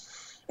doing. Because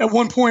at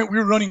one point we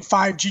were running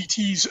 5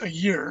 GTs a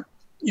year.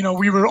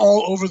 We were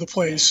all over the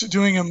place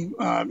doing them,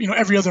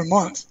 every other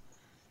month.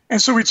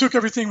 And so we took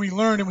everything we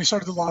learned and we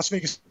started the Las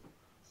Vegas,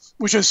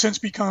 which has since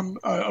become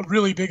a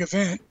really big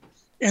event.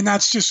 And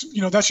that's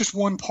just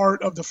one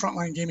part of the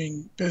Frontline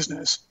Gaming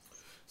business.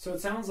 So it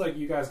sounds like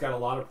you guys got a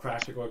lot of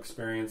practical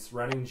experience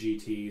running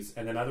GTs,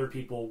 and then other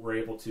people were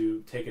able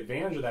to take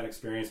advantage of that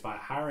experience by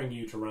hiring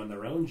you to run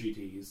their own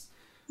GTs.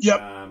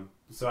 Yep.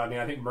 So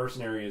I think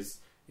Mercenary is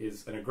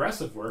an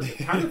aggressive word,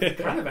 but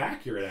kind of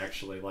accurate,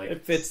 actually. Like,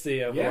 it fits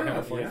the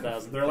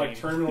 440,000. They're like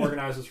tournament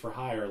organizers for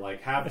hire.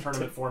 Like, have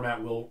tournament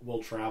format, will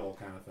travel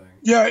kind of thing.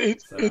 Yeah,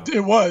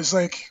 it was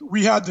like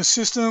we had the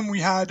system, we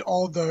had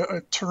all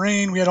the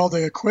terrain, we had all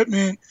the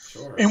equipment,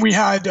 sure. And we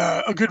had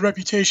a good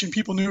reputation.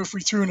 People knew if we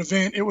threw an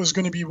event, it was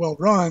going to be well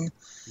run.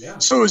 Yeah.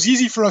 So it was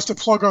easy for us to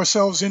plug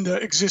ourselves into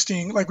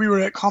existing. Like, we were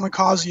at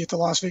Kamikaze at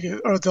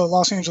the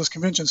Los Angeles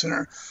Convention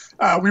Center.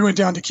 We went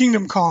down to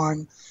Kingdom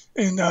Con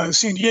in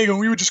San Diego,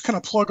 and we would just kind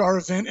of plug our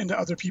event into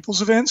other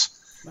people's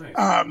events. Nice.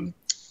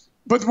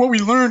 But what we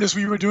learned as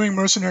we were doing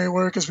mercenary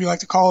work, as we like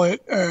to call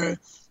it,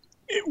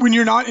 when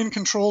you're not in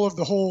control of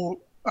the whole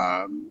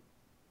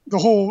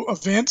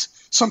event,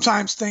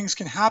 sometimes things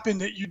can happen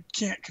that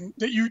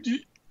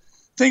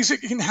things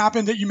that can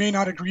happen that you may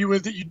not agree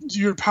with, that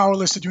you're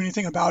powerless to do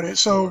anything about it.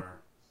 So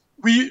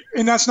sure.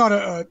 And that's not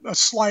a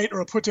slight or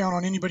a put down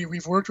on anybody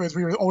we've worked with.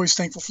 We were always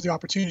thankful for the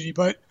opportunity,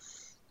 but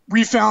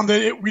we found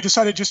that we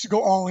decided just to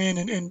go all in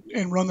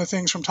and run the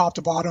things from top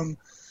to bottom.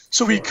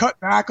 So we cut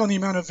back on the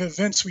amount of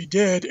events we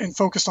did and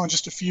focused on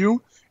just a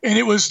few. And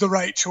it was the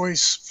right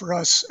choice for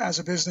us as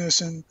a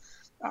business. And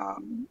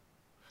that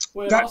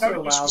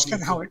was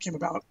kind of how it came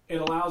about.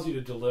 It allows you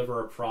to deliver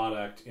a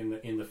product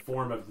in the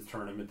form of the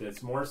tournament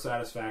that's more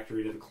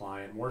satisfactory to the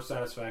client, more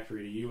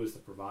satisfactory to you as the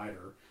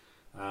provider.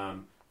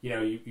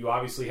 You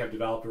obviously have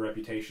developed a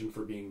reputation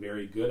for being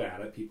very good at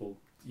it. People,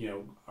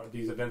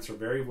 these events are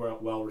very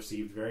well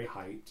received, very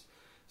hyped.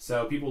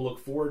 So people look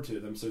forward to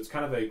them. So it's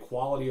kind of a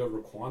quality over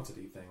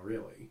quantity thing,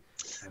 really.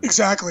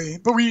 Exactly.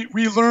 But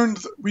we learned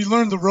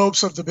the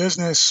ropes of the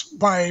business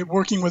by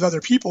working with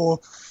other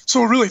people. So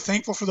we're really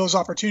thankful for those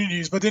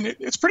opportunities. But then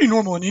it's pretty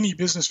normal in any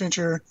business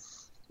venture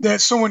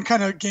that someone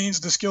kind of gains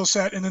the skill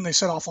set and then they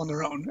set off on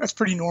their own. That's a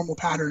pretty normal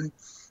pattern.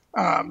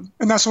 And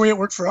that's the way it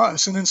worked for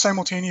us. And then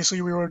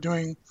simultaneously we were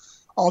doing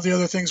all the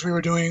other things we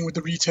were doing with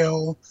the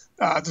retail,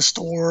 the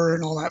store,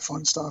 and all that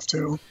fun stuff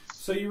too.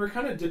 So you were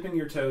kind of dipping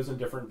your toes in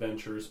different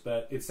ventures,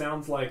 but it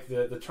sounds like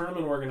the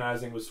tournament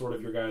organizing was sort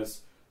of your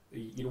guys',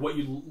 what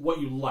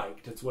you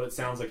liked. It's what it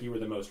sounds like you were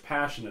the most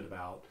passionate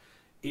about.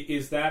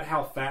 Is that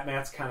how Fat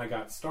Mats kind of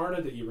got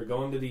started, that you were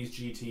going to these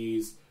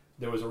GTs,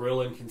 there was a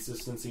real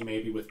inconsistency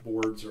maybe with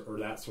boards or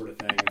that sort of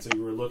thing, and so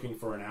you were looking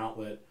for an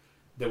outlet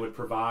that would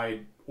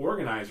provide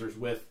organizers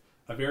with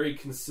a very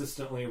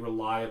consistently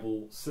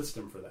reliable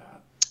system for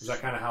that? Is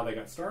that kind of how they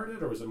got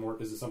started, or is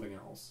it something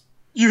else?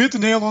 You hit the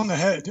nail on the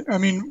head. I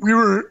mean, we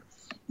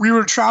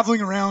were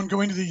traveling around,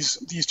 going to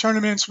these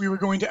tournaments. We were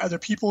going to other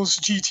people's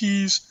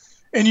GTs,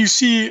 and you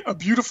see a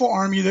beautiful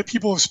army that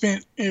people have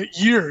spent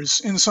years,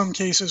 in some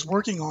cases,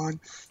 working on.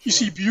 You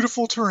see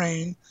beautiful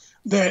terrain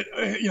that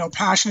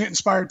passionate,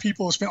 inspired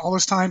people have spent all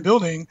this time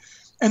building,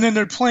 and then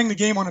they're playing the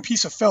game on a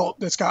piece of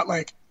felt that's got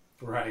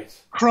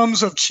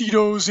crumbs of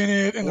Cheetos in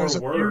it, and there's a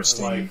beer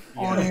stain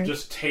on it.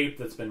 Just tape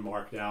that's been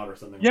marked out or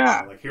something.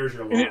 Yeah, like here's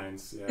your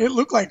lines. It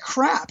looked like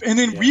crap. And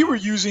then we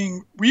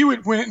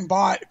went and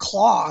bought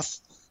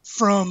cloth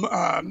from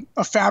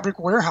a fabric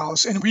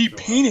warehouse, and we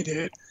painted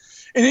it,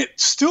 and it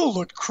still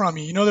looked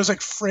crummy. There's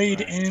like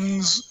frayed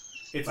ends.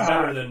 It's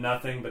better than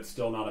nothing, but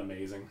still not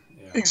amazing.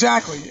 Yeah.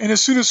 Exactly. And as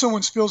soon as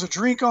someone spills a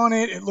drink on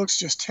it, it looks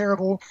just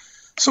terrible.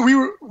 So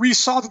we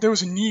saw that there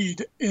was a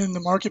need in the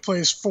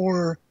marketplace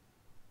for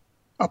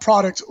a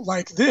product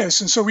like this,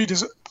 and so we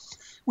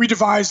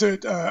devised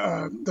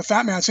the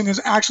Fat Mats,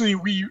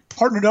 and we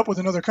partnered up with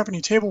another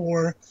company, Table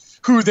War,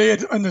 who they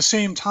had in the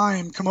same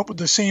time come up with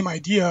the same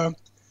idea,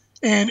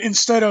 and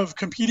instead of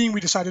competing, we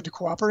decided to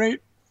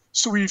cooperate.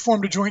 So we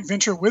formed a joint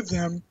venture with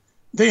them.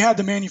 They had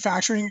the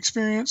manufacturing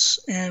experience,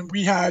 and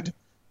we had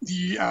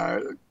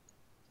the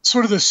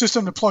sort of the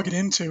system to plug it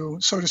into,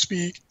 so to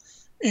speak.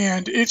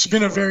 And it's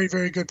been a very,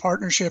 very good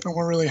partnership, and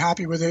we're really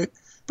happy with it.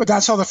 But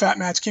that's how the Fat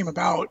Mats came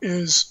about.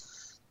 Is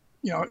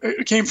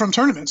it came from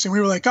tournaments, and we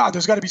were like, God,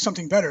 there's got to be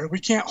something better. We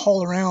can't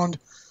haul around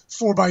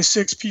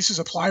 4x6 pieces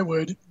of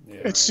plywood.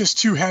 It's just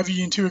too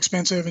heavy and too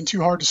expensive and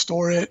too hard to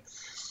store it.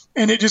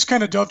 And it just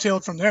kind of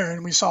dovetailed from there.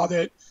 And we saw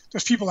that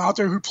there's people out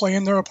there who play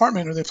in their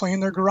apartment or they play in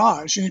their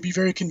garage, and it'd be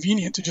very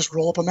convenient to just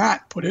roll up a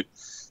mat,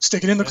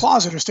 stick it in the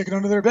closet or stick it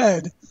under their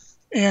bed.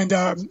 And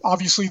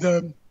obviously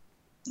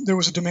there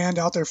was a demand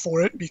out there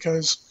for it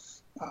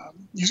because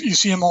you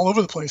see them all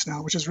over the place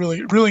now, which is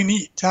really, really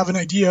neat to have an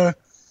idea,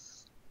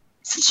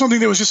 something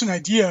that was just an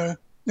idea.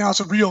 Now it's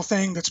a real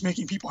thing that's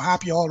making people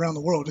happy all around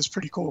the world. It's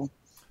pretty cool.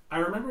 I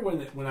remember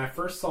when I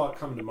first saw it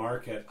come to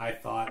market, I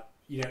thought,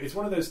 it's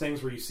one of those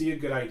things where you see a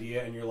good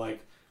idea and you're like,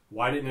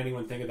 why didn't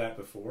anyone think of that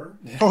before?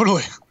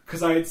 Totally.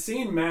 Because I had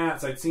seen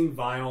mats, I'd seen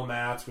vinyl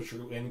mats, which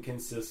are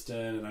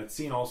inconsistent, and I'd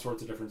seen all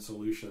sorts of different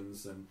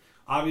solutions. And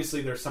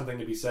obviously there's something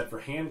to be said for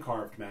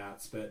hand-carved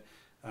mats, but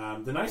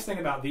the nice thing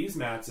about these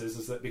mats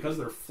is that because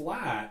they're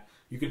flat,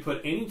 you can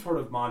put any sort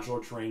of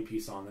modular terrain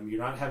piece on them.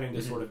 You're not having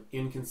to sort of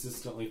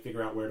inconsistently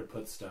figure out where to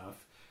put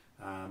stuff.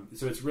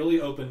 So it's really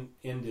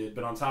open-ended,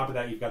 but on top of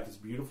that, you've got this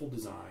beautiful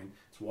design.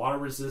 It's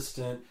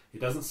water-resistant. It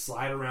doesn't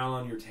slide around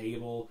on your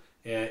table.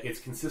 It's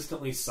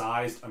consistently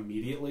sized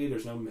immediately.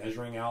 There's no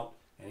measuring out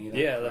any of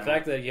that. Yeah, the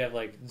fact that you have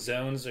like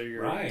zones or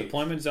your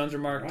deployment zones are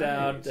marked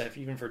out,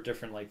 even for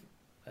different like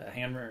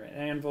hammer and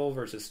anvil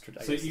versus.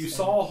 So you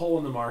saw a hole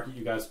in the market.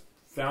 You guys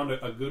found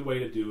a good way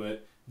to do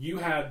it. You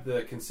had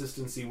the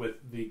consistency with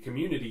the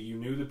community. You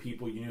knew the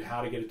people. You knew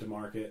how to get it to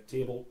market.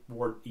 Table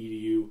Board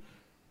EDU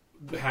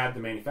had the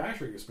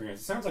manufacturing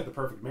experience. It sounds like the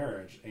perfect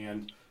marriage.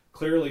 And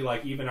clearly,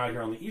 like even out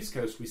here on the East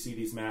Coast, we see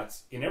these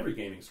mats in every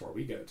gaming store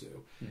we go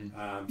to.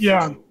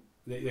 So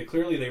they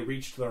clearly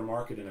reached their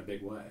market in a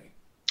big way.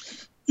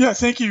 Yeah,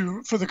 thank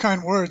you for the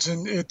kind words.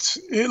 And it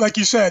like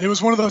you said, it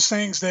was one of those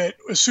things that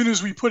as soon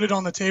as we put it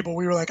on the table,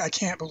 we were like, I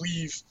can't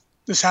believe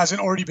this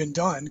hasn't already been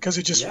done, because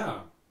it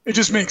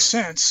just makes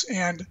sense.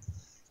 And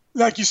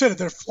like you said,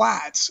 they're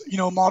flats.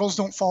 Models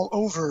don't fall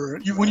over.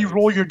 When you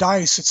roll your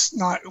dice, it's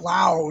not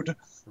loud.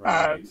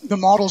 The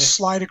models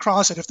slide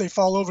across it. If they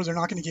fall over, they're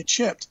not going to get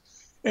chipped.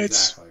 It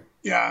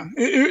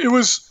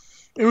was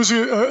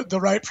the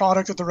right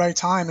product at the right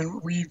time,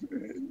 and we're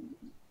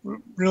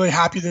really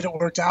happy that it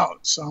worked out.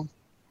 So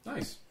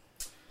nice.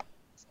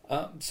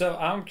 So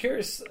I'm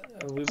curious.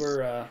 We've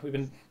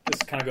been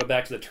just kind of go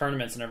back to the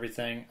tournaments and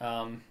everything.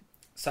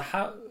 So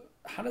how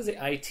does the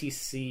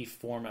ITC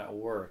format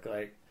work?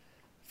 Like,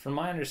 from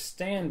my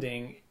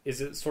understanding, is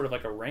it sort of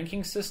like a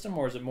ranking system,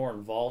 or is it more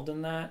involved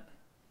in that?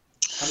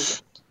 How does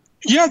it?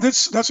 Yeah,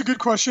 that's a good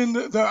question.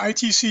 The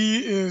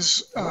ITC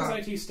is. What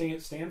does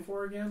IT stand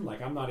for again?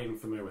 Like, I'm not even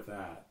familiar with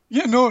that.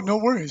 Yeah, no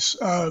worries.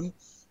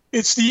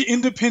 It's the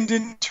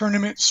Independent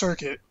Tournament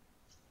Circuit.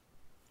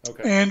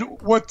 Okay.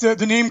 And what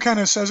the name kind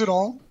of says it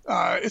all.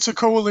 It's a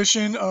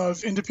coalition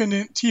of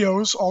independent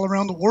TOs all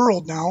around the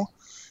world now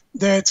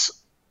that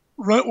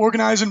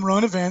organize and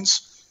run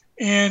events,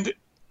 and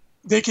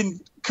they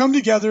can come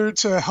together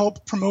to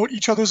help promote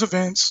each other's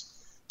events,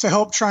 to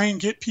help try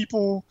and get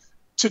people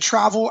to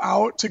travel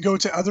out, to go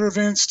to other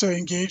events, to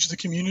engage the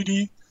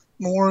community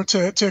more,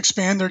 to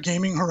expand their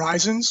gaming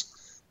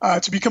horizons,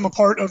 to become a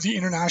part of the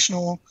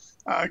international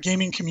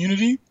gaming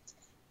community.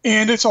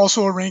 And it's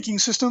also a ranking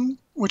system,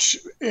 which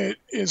it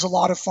is a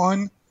lot of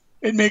fun.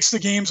 It makes the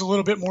games a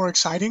little bit more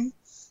exciting.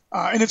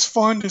 And it's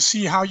fun to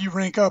see how you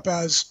rank up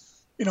as,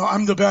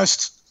 I'm the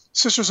best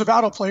Sisters of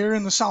Battle player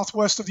in the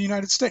Southwest of the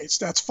United States.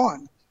 That's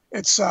fun.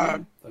 It's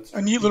a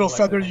neat little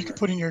feather you can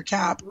put in your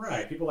cap.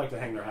 Right. People like to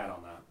hang their hat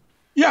on that.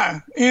 Yeah,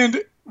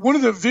 and one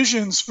of the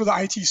visions for the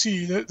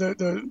ITC,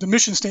 the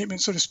mission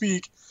statement, so to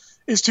speak,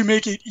 is to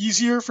make it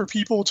easier for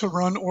people to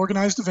run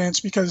organized events,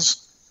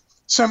 because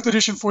 7th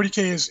edition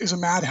 40K is a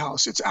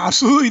madhouse. It's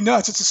absolutely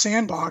nuts. It's a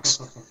sandbox.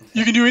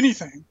 You can do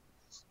anything.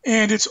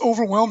 And it's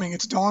overwhelming.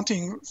 It's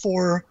daunting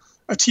for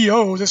a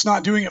TO that's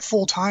not doing it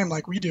full time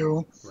like we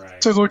do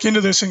to look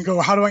into this and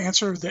go, how do I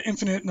answer the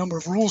infinite number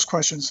of rules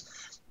questions?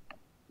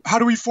 How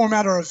do we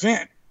format our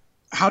event?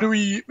 How do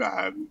we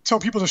tell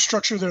people to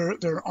structure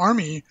their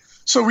army?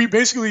 So we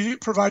basically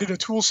provided a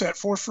tool set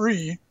for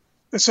free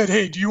that said,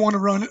 hey, do you want to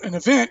run an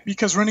event?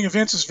 Because running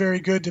events is very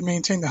good to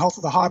maintain the health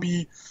of the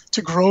hobby,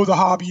 to grow the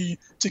hobby,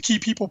 to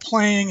keep people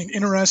playing and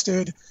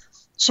interested.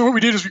 So what we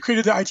did is we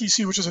created the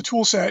ITC, which is a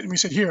tool set, and we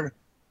said, here,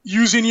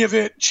 use any of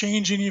it,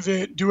 change any of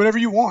it, do whatever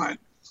you want.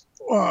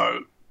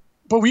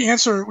 But we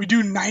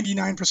do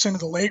 99% of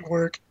the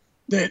legwork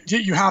that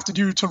you have to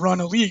do to run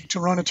a league, to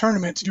run a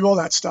tournament, to do all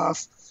that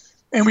stuff.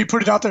 And we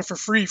put it out there for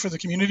free for the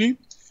community.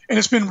 And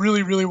it's been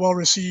really, really well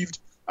received.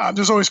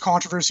 There's always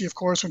controversy, of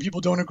course, when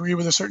people don't agree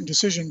with a certain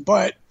decision.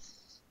 But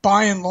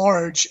by and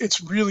large,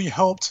 it's really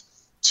helped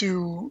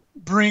to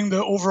bring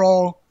the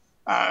overall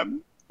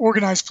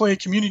organized play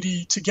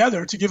community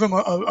together, to give them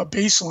a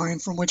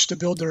baseline from which to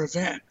build their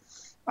event.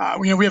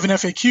 We have an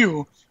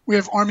FAQ. We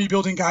have army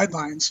building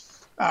guidelines.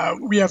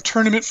 We have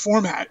tournament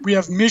format. We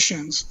have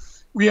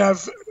missions.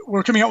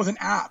 We're coming out with an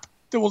app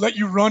that will let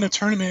you run a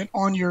tournament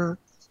on your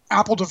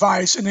Apple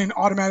device and then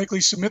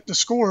automatically submit the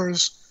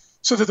scores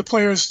so that the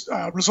players'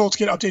 results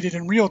get updated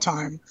in real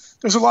time.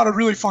 There's a lot of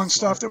really fun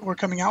stuff that we're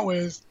coming out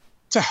with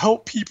to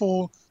help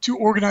people to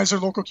organize their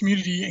local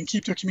community and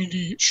keep their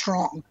community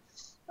strong.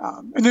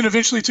 And then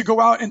eventually to go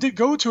out and to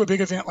go to a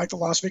big event like the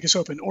Las Vegas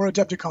Open or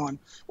Adepticon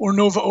or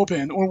Nova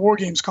Open or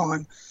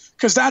WarGamesCon,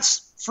 because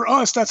that's, for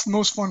us, that's the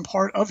most fun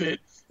part of it,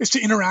 is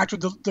to interact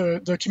with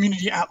the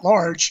community at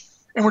large.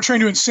 And we're trying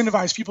to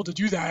incentivize people to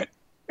do that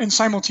and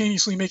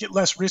simultaneously make it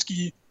less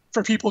risky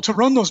for people to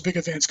run those big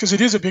events, because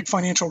it is a big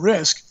financial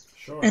risk.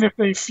 Sure. And if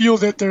they feel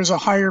that there's a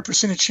higher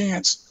percentage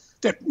chance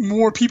that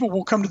more people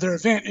will come to their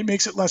event, it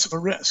makes it less of a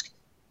risk.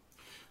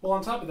 Well,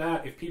 on top of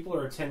that, if people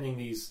are attending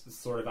these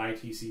sort of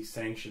ITC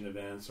sanctioned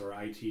events or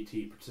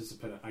ITC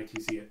participant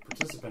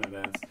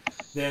events,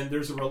 then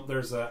there's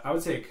a I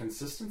would say a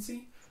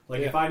consistency.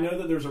 Like if I know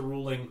that there's a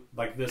ruling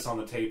like this on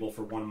the table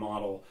for one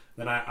model,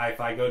 then if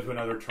I go to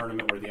another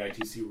tournament where the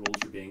ITC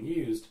rules are being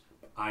used,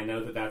 I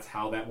know that that's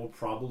how that will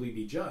probably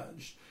be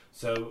judged.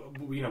 So,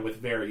 with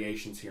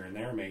variations here and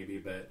there maybe,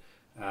 but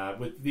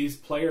with these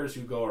players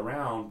who go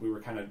around, we were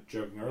kind of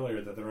joking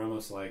earlier that they're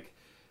almost like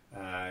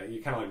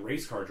you're kind of like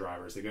race car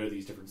drivers. They go to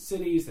these different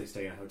cities, they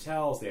stay in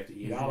hotels, they have to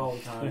eat out all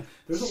the time.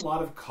 There's a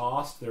lot of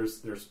cost. There's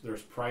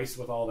price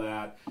with all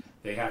that.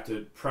 They have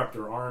to prep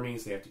their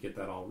armies. They have to get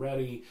that all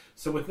ready.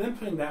 So with them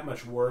putting that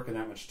much work and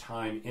that much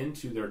time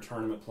into their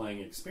tournament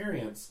playing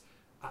experience,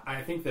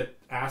 I think that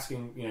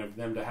asking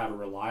them to have a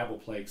reliable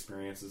play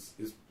experience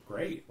is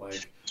great.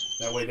 Like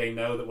that way they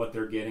know that what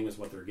they're getting is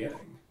what they're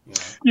getting.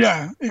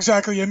 Yeah,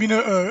 exactly. I mean,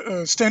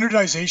 a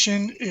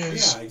standardization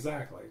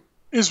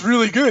is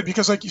really good,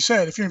 because like you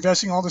said, if you're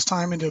investing all this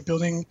time into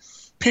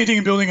painting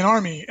and building an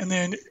army, and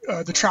then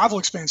the travel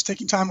expense,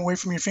 taking time away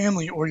from your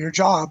family or your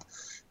job,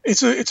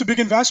 it's a big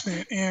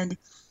investment. And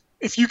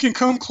if you can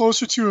come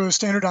closer to a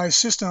standardized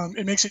system,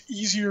 it makes it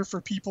easier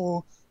for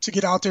people to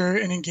get out there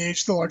and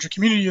engage the larger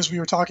community, as we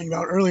were talking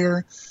about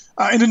earlier,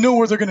 and to know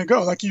where they're going to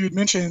go. Like you had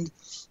mentioned,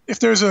 if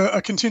there's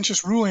a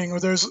contentious ruling, or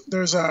there's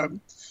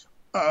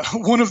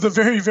one of the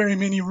very, very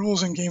many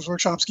rules in Games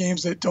Workshop's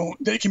games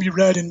that can be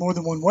read in more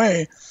than one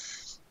way,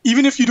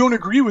 even if you don't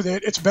agree with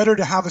it, it's better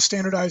to have a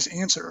standardized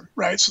answer,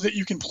 right? So that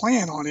you can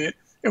plan on it,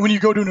 and when you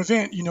go to an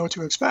event, you know what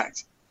to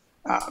expect.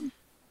 I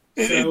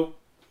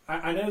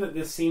know that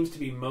this seems to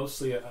be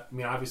mostly,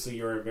 obviously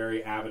you're a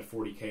very avid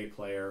 40K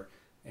player,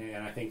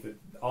 and I think that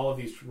all of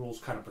these rules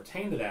kind of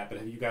pertain to that, but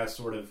have you guys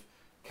sort of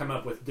come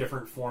up with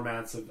different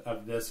formats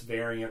of this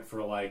variant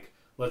for, like,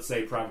 let's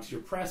say Privateer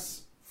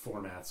Press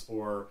formats,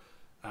 or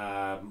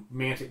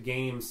Mantic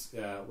Games,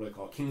 what do they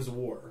call it, Kings of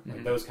War,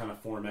 like those kind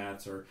of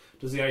formats? Or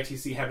does the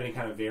ITC have any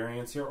kind of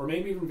variants here, or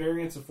maybe even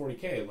variants of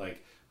 40K,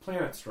 like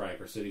Planet Strike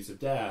or Cities of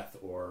Death,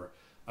 or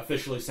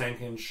officially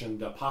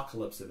sanctioned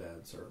Apocalypse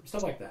events, or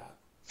stuff like that?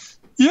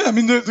 Yeah, I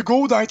mean, the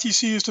goal with the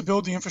ITC is to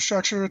build the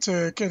infrastructure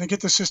to kind of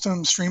get the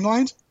system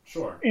streamlined.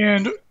 Sure.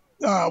 And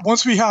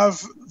once we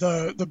have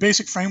the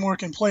basic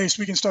framework in place,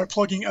 we can start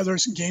plugging other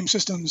game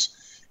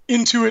systems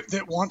into it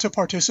that want to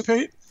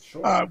participate.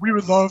 Sure. We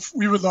would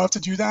love to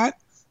do that.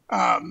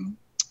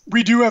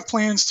 We do have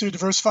plans to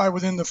diversify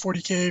within the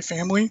 40K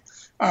family.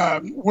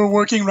 We're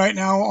working right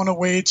now on a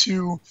way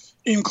to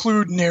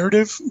include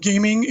narrative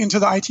gaming into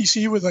the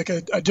ITC with like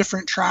a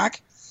different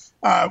track.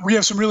 We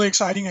have some really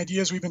exciting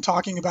ideas we've been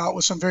talking about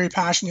with some very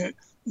passionate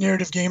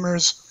narrative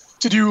gamers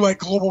to do like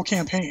global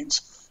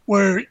campaigns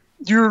where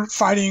you're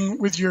fighting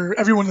with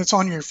everyone that's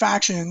on your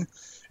faction,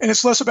 and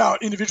it's less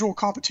about individual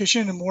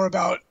competition and more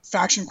about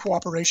faction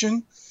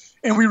cooperation.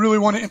 And we really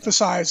want to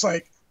emphasize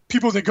like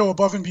people that go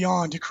above and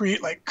beyond to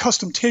create like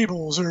custom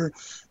tables, or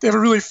they have a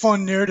really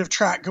fun narrative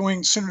track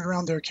going centered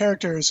around their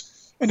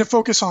characters, and to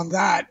focus on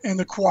that and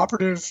the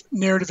cooperative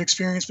narrative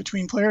experience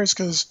between players,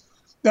 because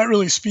that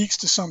really speaks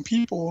to some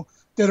people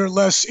that are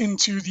less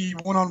into the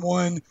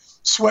one-on-one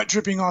sweat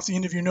dripping off the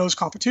end of your nose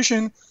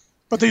competition,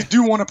 but they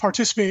do want to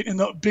participate in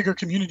the bigger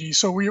community.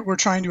 So we're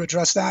trying to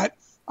address that,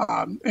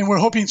 and we're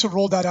hoping to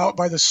roll that out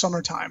by the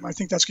summertime. I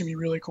think that's going to be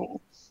really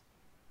cool.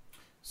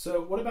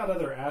 So what about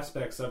other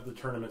aspects of the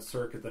tournament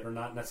circuit that are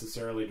not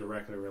necessarily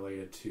directly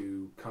related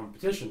to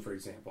competition, for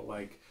example?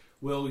 Like,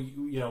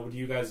 do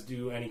you guys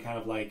do any kind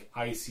of like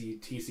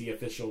ICTC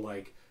official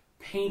like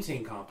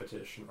painting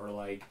competition, or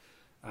like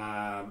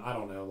I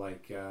don't know,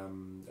 like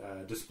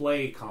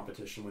display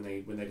competition when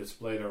they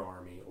display their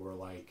army, or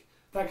like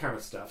that kind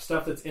of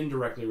stuff that's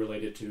indirectly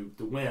related to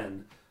the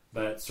win,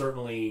 but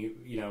certainly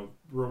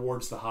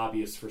rewards the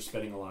hobbyists for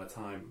spending a lot of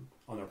time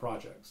on their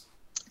projects?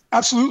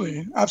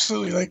 Absolutely.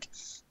 Like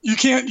you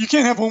can't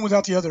have one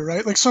without the other,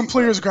 right? Like some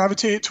players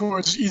gravitate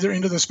towards either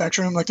end of the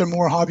spectrum, like they're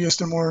more hobbyist,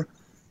 they're more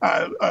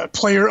a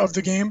player of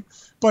the game.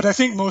 But I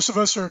think most of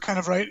us are kind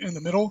of right in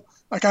the middle.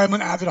 Like I'm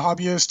an avid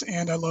hobbyist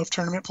and I love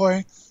tournament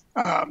play.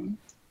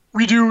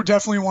 We do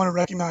definitely want to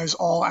recognize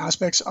all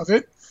aspects of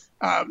it.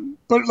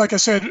 But like I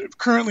said,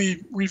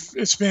 currently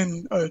it's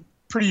been a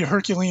pretty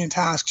Herculean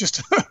task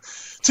just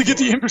to get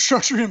the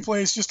infrastructure in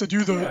place just to do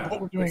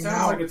what we're doing now. It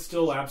sounds like it's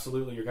still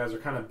absolutely, you guys are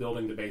kind of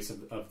building the base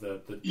of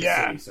the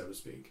city, so to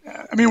speak.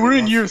 Yeah. I mean, we're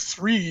in year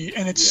 3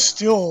 and it's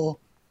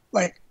still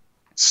like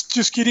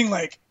just getting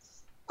like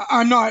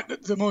I'm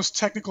not the most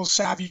technical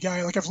savvy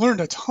guy. Like I've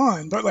learned a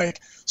ton, but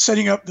like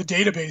setting up the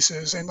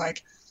databases and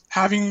like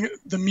having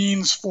the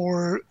means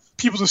for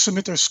people to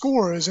submit their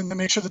scores and to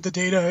make sure that the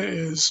data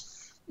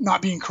is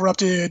not being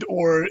corrupted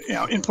or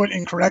input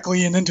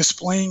incorrectly, and then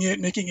displaying it,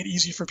 making it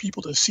easy for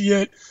people to see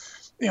it.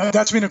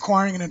 That's been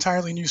acquiring an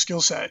entirely new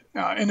skill set,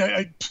 and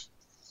I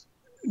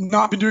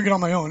not been doing it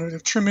on my own. I have a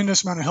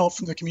tremendous amount of help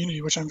from the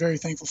community, which I'm very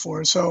thankful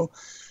for. So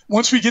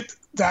once we get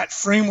that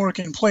framework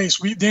in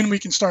place, then we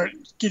can start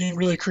getting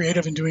really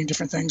creative and doing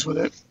different things with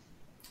it.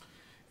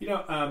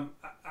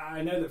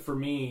 I know that for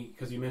me,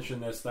 because you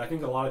mentioned this, that I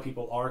think a lot of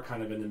people are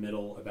kind of in the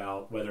middle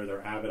about whether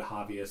they're avid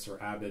hobbyists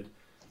or avid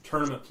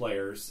tournament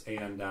players.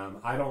 And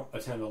I don't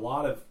attend a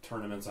lot of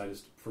tournaments.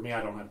 For me,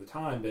 I don't have the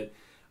time. But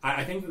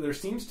I think that there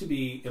seems to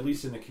be, at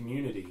least in the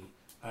community,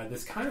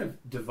 this kind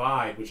of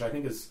divide, which I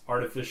think is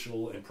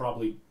artificial and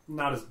probably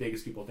not as big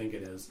as people think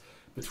it is,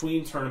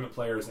 between tournament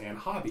players and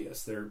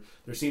hobbyists.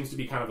 There seems to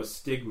be kind of a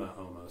stigma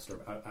almost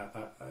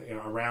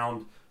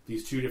around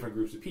these two different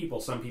groups of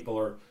people. Some people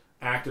are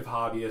active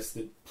hobbyists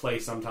that play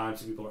sometimes.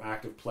 Some people are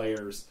active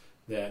players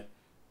that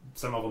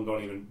some of them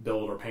don't even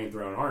build or paint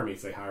their own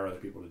armies. They hire other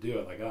people to do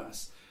it, like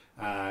us.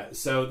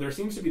 So there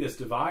seems to be this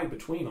divide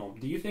between them.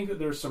 Do you think that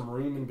there's some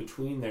room in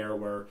between there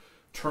where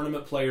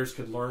tournament players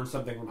could learn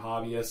something from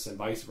hobbyists and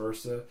vice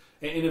versa?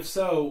 And if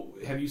so,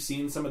 have you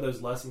seen some of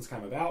those lessons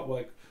come about?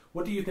 Like,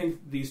 what do you think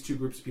these two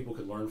groups of people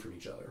could learn from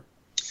each other?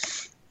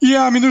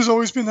 Yeah, I mean, there's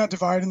always been that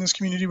divide in this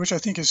community, which I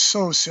think is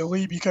so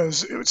silly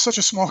because it's such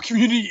a small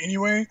community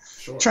anyway.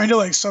 Sure. Trying to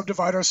like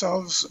subdivide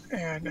ourselves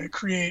and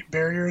create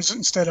barriers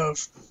instead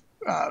of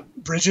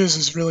bridges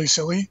is really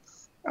silly.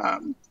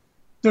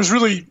 There's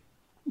really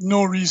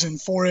no reason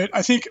for it.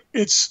 I think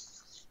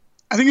it's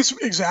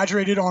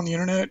exaggerated on the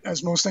internet,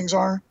 as most things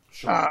are.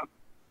 Sure.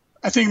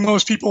 I think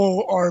most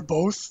people are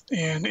both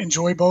and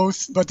enjoy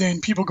both, but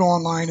then people go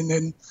online and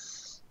then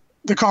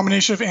the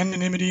combination of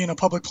anonymity and a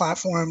public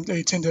platform,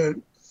 they tend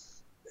to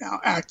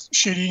act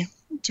shitty,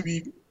 to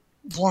be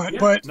blunt. Yeah,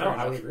 but no,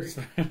 I would agree.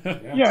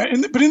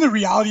 But in the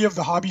reality of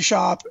the hobby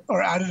shop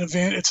or at an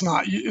event, it's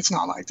not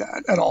like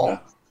that at all.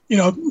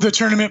 No. The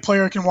tournament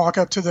player can walk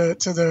up to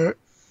the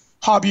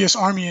hobbyist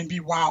army and be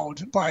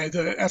wowed by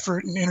the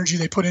effort and energy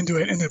they put into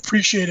it and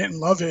appreciate it and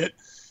love it.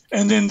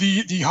 And then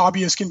the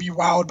hobbyist can be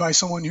wowed by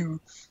someone who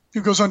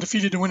goes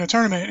undefeated to win a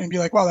tournament and be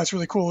like, wow, that's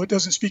really cool. It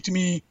doesn't speak to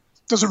me,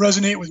 doesn't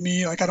resonate with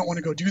me. Like, I don't want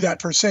to go do that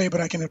per se,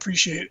 but I can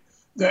appreciate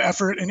the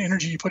effort and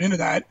energy you put into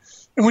that.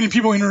 And when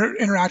people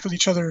interact with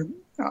each other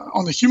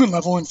on the human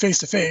level and face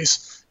to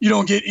face, you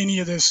don't get any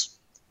of this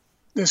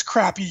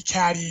crappy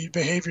catty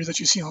behavior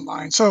that you see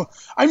online. So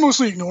I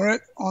mostly ignore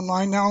it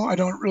online now. I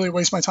don't really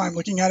waste my time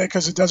looking at it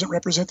because it doesn't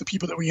represent the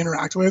people that we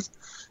interact with.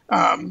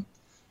 And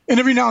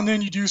every now and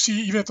then you do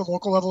see, even at the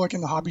local level, like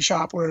in the hobby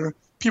shop, where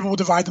people will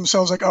divide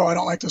themselves like, oh, I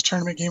don't like those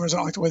tournament gamers. I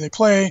don't like the way they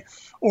play.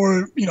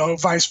 Or,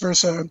 vice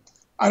versa.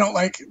 I don't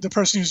like the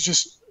person who's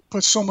just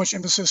puts so much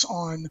emphasis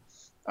on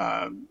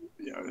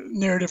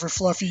narrative or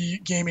fluffy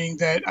gaming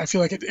that I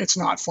feel like it's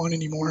not fun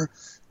anymore.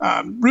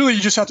 Really, you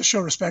just have to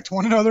show respect to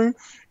one another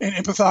and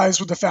empathize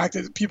with the fact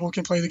that people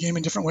can play the game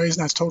in different ways,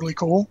 and that's totally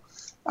cool.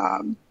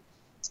 Definitely.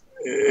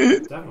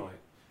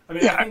 I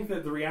mean, I think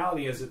that the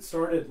reality is it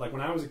started, like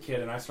when I was a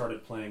kid and I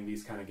started playing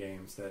these kind of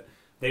games, that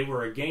they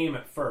were a game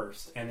at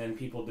first, and then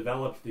people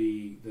developed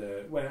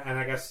and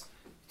I guess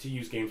to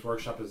use Games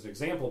Workshop as an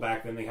example,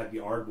 back then they had the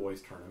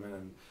Ardboys tournament,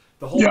 and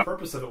the whole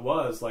purpose of it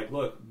was like,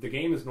 look, the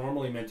game is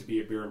normally meant to be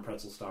a beer and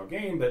pretzel style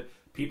game, but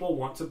people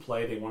want to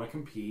play, they want to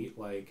compete,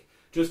 like,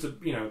 just to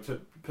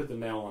put the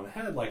nail on the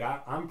head, like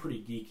I'm pretty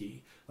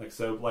geeky, like,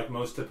 so like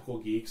most typical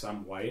geeks,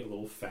 I'm white, a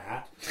little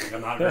fat, like I'm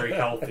not very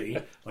healthy,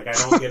 like I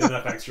don't get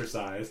enough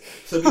exercise,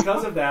 so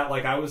because of that,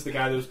 like I was the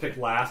guy that was picked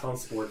last on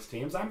sports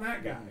teams. I'm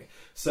that guy.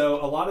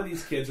 So a lot of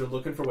these kids are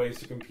looking for ways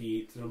to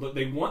compete.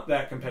 They want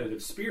that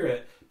competitive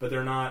spirit, but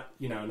they're not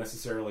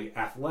necessarily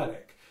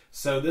athletic.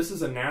 So this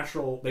is a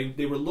natural.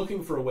 They were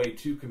looking for a way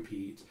to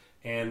compete,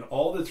 and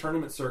all the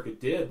tournament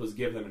circuit did was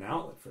give them an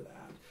outlet for that.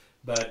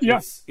 But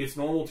it's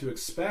normal to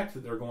expect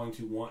that they're going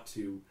to want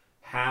to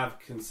have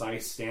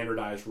concise,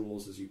 standardized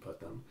rules, as you put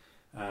them.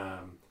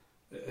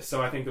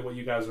 So I think that what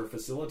you guys are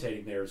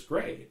facilitating there is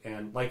great.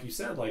 And like you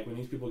said, like when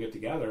these people get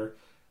together,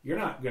 you're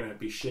not going to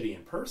be shitty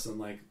in person.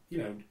 Like,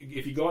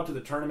 if you go out to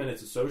the tournament,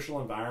 it's a social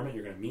environment.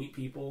 You're going to meet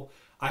people.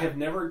 I have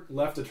never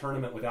left a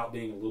tournament without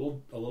being a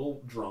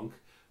little drunk.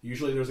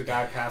 Usually there's a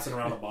guy passing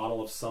around a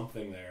bottle of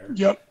something there.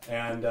 Yep.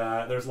 And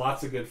there's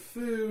lots of good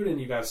food,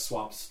 and you guys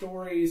swap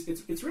stories.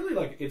 It's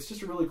really it's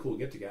just a really cool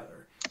get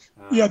together.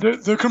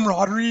 The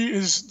camaraderie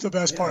is the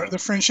best part. The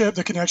friendship,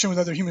 the connection with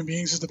other human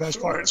beings is the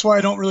best part. That's why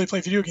I don't really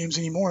play video games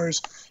anymore.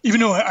 Even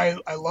though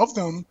I love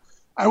them,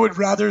 I would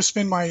rather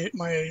spend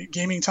my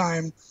gaming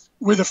time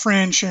with a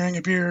friend, sharing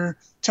a beer,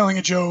 telling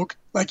a joke,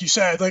 like you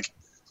said. Like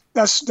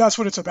that's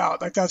what it's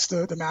about. Like that's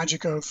the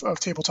magic of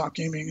tabletop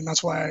gaming, and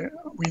that's why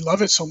we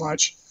love it so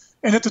much.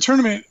 And at a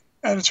tournament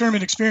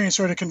experience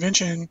or at a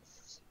convention,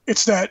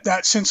 it's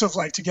that sense of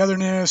like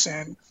togetherness,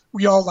 and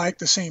we all like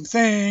the same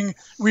thing.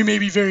 We may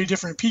be very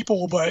different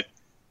people, but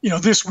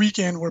this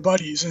weekend we're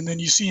buddies, and then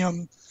you see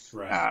them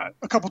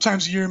a couple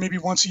times a year, maybe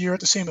once a year at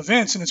the same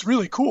events, and it's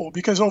really cool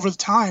because over the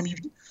time you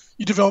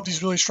develop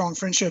these really strong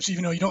friendships,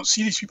 even though you don't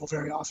see these people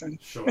very often.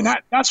 Sure. And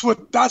that's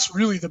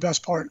really the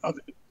best part of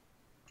it.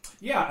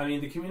 Yeah, I mean,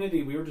 the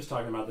community, we were just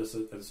talking about this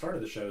at the start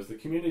of the show, is the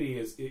community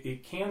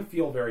it can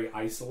feel very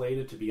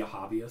isolated to be a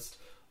hobbyist.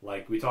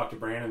 Like, we talked to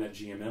Brandon at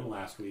GMM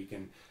last week,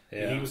 and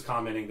he was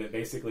commenting that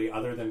basically,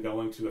 other than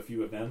going to a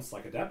few events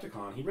like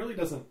Adepticon, he really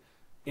doesn't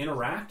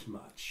interact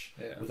much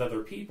with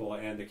other people.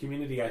 And the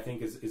community, I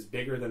think, is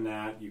bigger than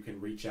that. You can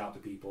reach out to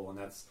people, and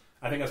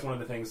I think that's one of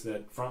the things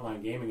that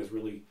Frontline Gaming is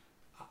really,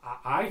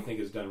 I think,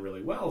 has done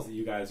really well, is that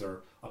you guys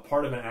are a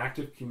part of an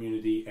active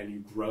community, and you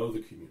grow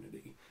the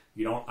community.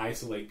 You don't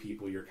isolate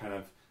people. You're kind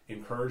of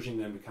encouraging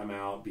them to come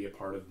out, be a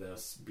part of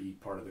this, be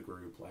part of the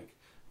group. Like,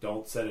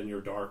 don't sit in your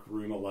dark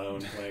room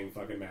alone playing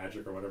fucking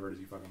Magic or whatever it is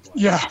you fucking play.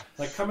 Yeah.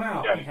 Like, come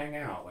out and hang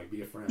out. Like,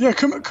 be a friend. Yeah,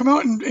 come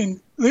out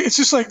and it's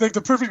just like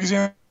the perfect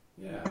example.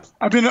 Yeah.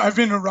 I've been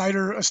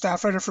a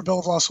staff writer for Bell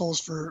of Lost Souls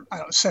for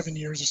 7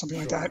 years or something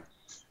like that.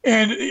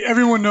 And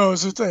everyone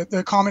knows that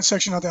the comment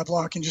section of that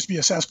blog can just be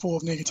a cesspool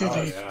of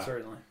negativity. Oh, yeah.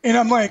 Certainly. And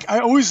I'm like, I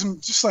always am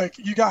just like,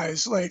 you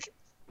guys, like,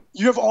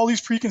 you have all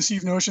these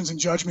preconceived notions and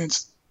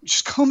judgments.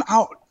 Just come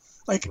out.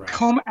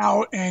 Come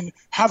out and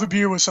have a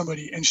beer with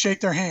somebody and shake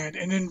their hand,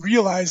 and then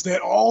realize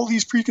that all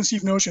these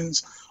preconceived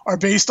notions are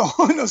based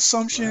on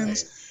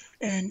assumptions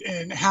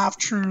and half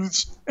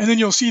truths. And then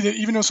you'll see that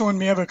even though someone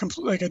may have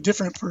a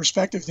different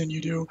perspective than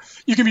you do,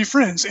 you can be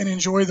friends and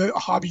enjoy the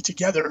hobby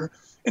together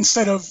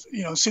instead of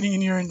sitting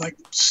in here and like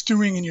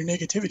stewing in your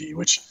negativity.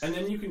 And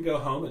then you can go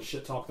home and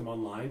shit talk them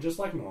online just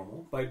like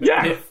normal. But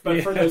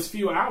for those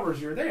few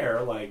hours you're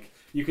there, like,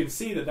 you can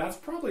see that that's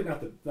probably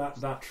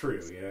not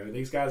true.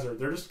 These guys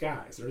they're just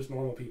guys. They're just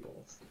normal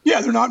people.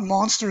 Yeah, they're not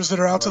monsters that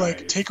are out to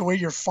like take away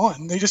your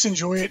fun. They just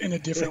enjoy it in a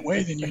different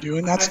way than you do,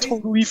 and that's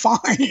totally fine.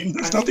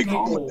 There's nothing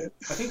wrong with it.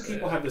 I think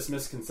people have this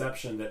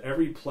misconception that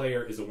every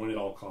player is a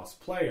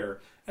win-at-all-cost player,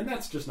 and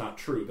that's just not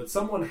true. But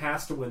someone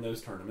has to win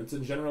those tournaments,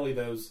 and generally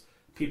those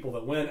people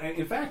that win.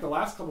 In fact, the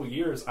last couple of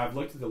years, I've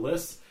looked at the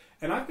lists,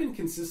 and I've been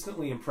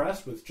consistently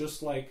impressed with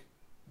just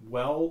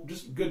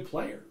good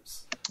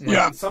players.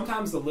 Yeah.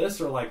 Sometimes the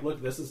lists are like,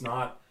 look, this is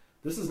not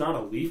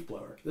a leaf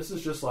blower. This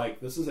is just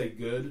this is a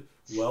good,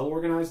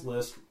 well-organized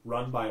list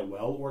run by a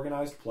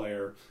well-organized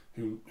player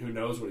who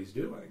knows what he's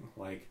doing.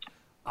 Like,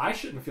 I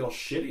shouldn't feel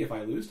shitty if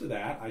I lose to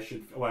that.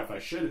 If I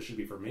should, it should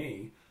be for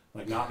me.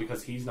 Like, not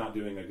because he's not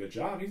doing a good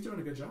job. He's doing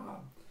a good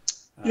job.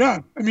 Yeah,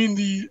 I mean,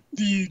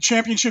 the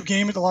championship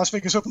game at the Las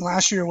Vegas Open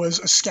last year was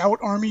a Scout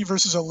army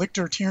versus a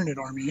Lictor Tyranid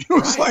army. It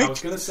was I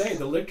was going to say,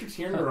 the Lictor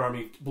Tyranid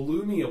army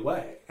blew me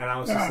away. And I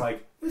was just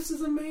like, this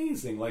is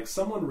amazing. Like,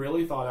 someone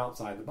really thought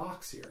outside the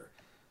box here.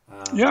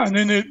 And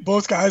then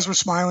both guys were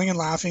smiling and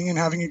laughing and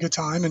having a good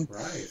time. And,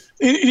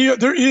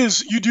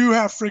 you do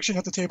have friction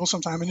at the table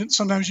sometimes, and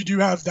sometimes you do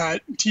have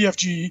that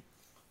TFG,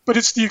 but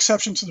it's the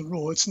exception to the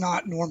rule. It's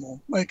not normal.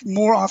 Like,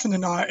 more often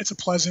than not, it's a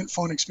pleasant,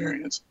 fun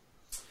experience.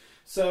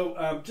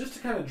 So just to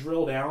kind of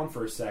drill down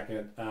for a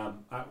second,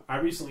 I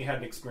recently had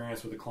an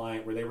experience with a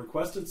client where they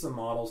requested some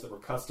models that were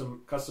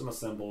custom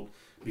assembled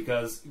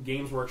because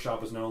Games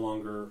Workshop is no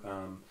longer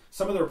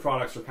some of their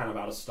products are kind of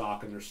out of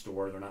stock in their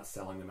store. They're not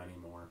selling them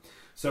anymore.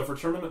 So for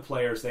tournament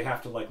players, they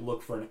have to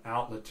look for an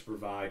outlet to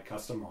provide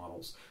custom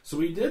models. So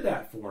we did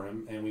that for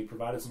him, and we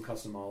provided some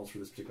custom models for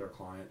this particular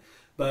client.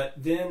 But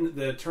then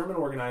the tournament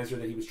organizer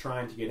that he was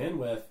trying to get in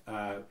with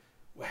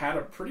had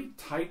a pretty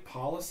tight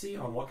policy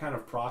on what kind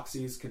of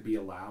proxies could be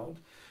allowed.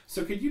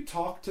 So could you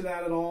talk to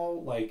that at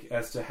all,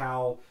 as to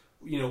how,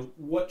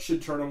 what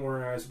should tournament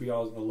organizers be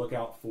on the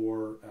lookout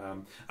for?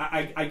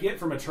 I get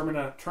from a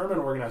tournament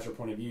organizer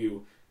point of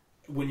view,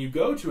 when you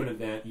go to an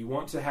event, you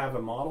want to have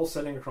a model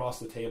sitting across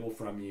the table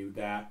from you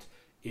that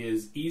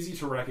is easy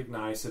to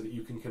recognize so that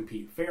you can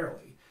compete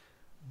fairly.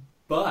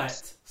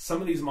 But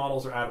some of these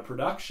models are out of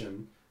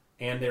production,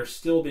 and they're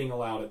still being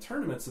allowed at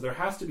tournaments, so there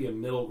has to be a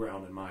middle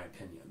ground, in my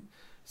opinion.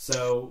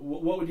 So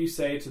what would you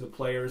say to the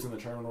players and the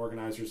tournament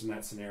organizers in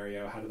that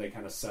scenario? How do they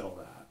kind of settle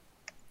that?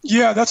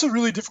 Yeah, that's a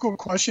really difficult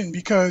question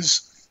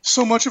because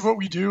so much of what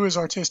we do is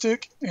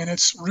artistic, and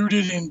it's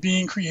rooted in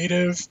being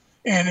creative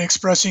and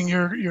expressing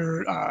your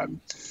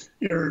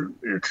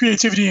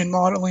creativity and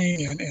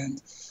modeling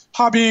and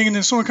hobbying. And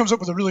then someone comes up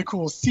with a really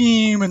cool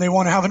theme, and they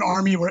want to have an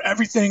army where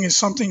everything is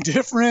something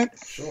different.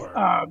 Sure.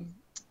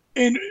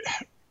 And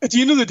at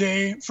the end of the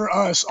day, for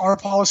us, our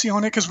policy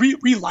on it, because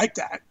we like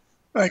that.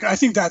 Like, I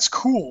think that's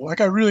cool.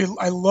 Like, I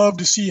love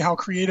to see how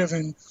creative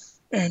and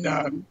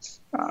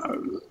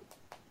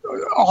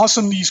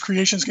awesome these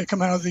creations can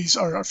come out of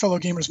our fellow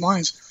gamers'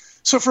 minds.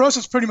 So for us,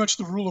 it's pretty much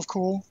the rule of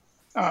cool.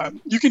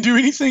 You can do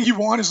anything you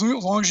want as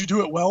long as you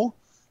do it well.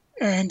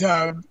 And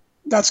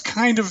that's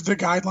kind of the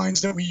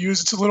guidelines that we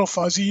use. It's a little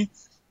fuzzy,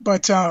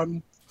 but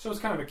so it's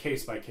kind of a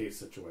case-by-case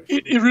situation.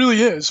 It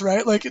really is,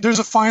 right? Like, there's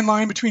a fine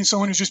line between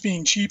someone who's just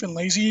being cheap and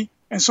lazy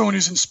and someone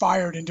who's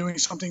inspired and doing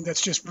something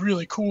that's just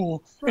really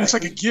cool. Right. And it's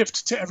like a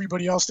gift to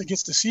everybody else that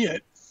gets to see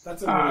it.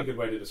 That's a really good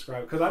way to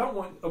describe it, because I don't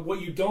want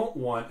what you don't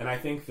want, and I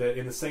think that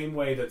in the same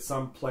way that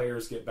some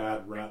players get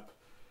bad rep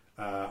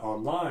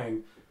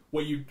online,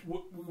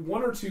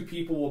 one or two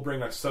people will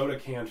bring a soda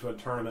can to a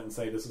tournament and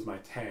say, "This is my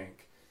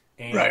tank,"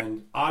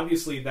 and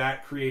obviously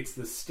that creates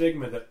this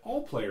stigma that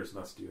all players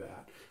must do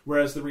that.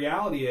 Whereas the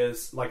reality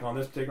is, like on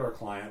this particular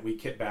client, we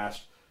kit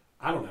bashed,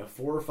 I don't know,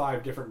 4 or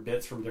 5 different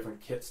bits from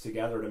different kits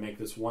together to make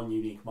this one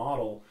unique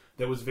model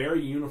that was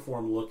very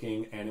uniform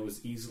looking, and it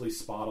was easily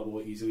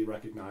spottable, easily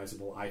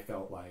recognizable, I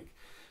felt like.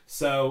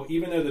 So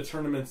even though the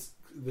tournament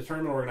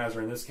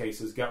organizer in this case,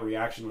 his gut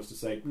reaction was to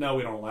say, no,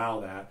 we don't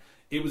allow that,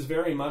 it was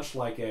very much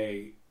like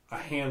a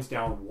hands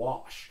down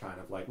wash, kind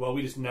of like, well,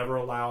 we just never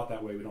allow it,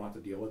 that way we don't have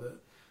to deal with it,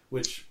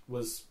 which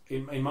was,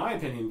 in my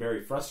opinion,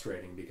 very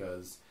frustrating,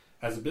 because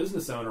as a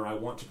business owner, I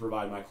want to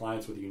provide my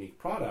clients with a unique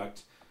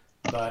product,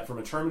 but from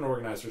a tournament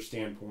organizer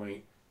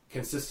standpoint,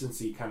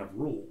 consistency kind of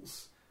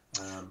rules.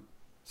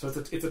 So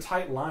it's a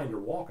tight line to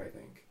walk, I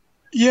think.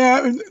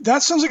 Yeah,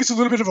 that sounds like it's a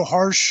little bit of a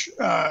harsh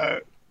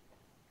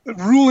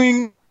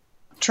ruling.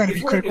 Trying to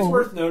be critical. It's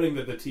worth noting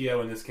that the TO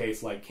in this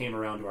case came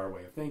around to our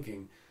way of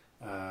thinking,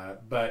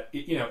 but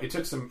it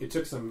took some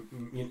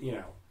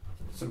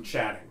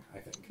chatting, I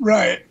think.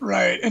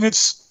 Right, and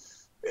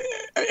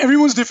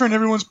everyone's different.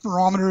 Everyone's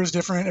barometer is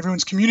different.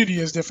 Everyone's community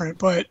is different,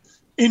 but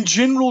in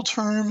general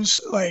terms,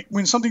 like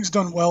when something's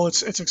done well,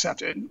 it's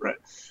accepted. Right?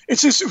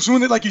 It's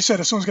when, like you said,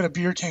 if someone's got a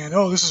beer can,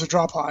 oh, this is a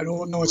drop pod.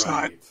 Oh, no, it's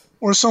not.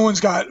 Or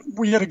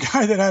we had a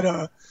guy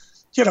that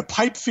he had a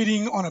pipe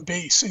fitting on a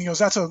base, and he goes,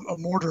 that's a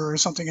mortar or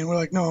something. And we're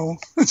like, no,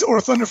 it's or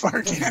a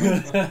Thunderfire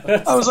cannon.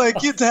 I was like,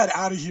 get that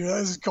out of here.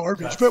 That is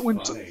garbage. That's but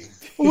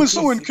when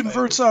someone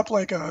converts up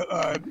like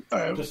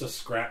just a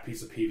scrap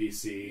piece of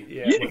PVC,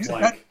 yeah, he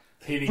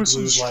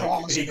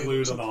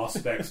glued an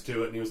Auspex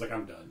to it, and he was like,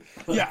 I'm done.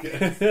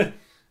 Yeah.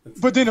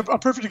 But then a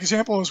perfect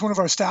example is one of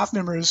our staff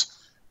members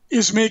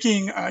is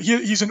making,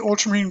 he's an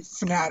Ultramarine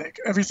fanatic.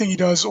 Everything he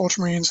does is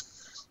Ultramarines,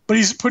 but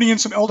he's putting in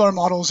some Eldar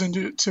models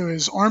into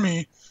his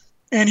army,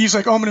 and he's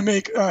like, oh, I'm going to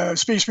make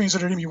Space Marines that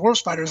are going to be Warp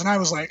Spiders. And I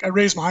was like, I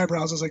raised my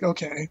eyebrows. I was like,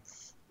 okay,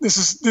 this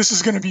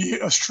is going to be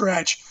a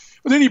stretch.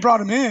 But then he brought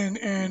them in,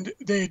 and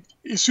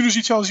as soon as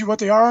he tells you what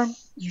they are,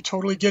 you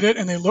totally get it,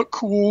 and they look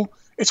cool.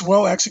 It's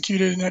well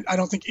executed, and I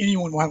don't think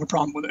anyone will have a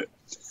problem with it.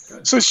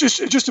 Good. So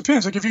it just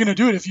depends. Like if you're going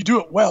to do it, if you do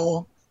it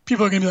well,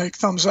 people are going to be like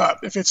thumbs up.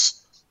 If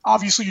it's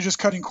obviously you're just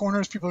cutting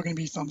corners, people are going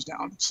to be thumbs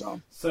down.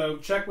 So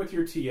check with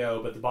your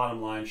TO, but the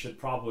bottom line should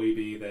probably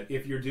be that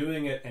if you're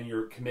doing it and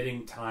you're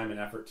committing time and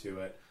effort to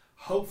it,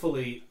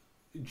 hopefully,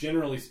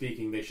 generally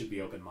speaking, they should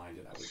be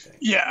open-minded, I would think.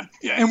 Yeah.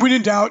 And when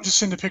in doubt, just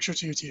send a picture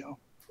to your TO.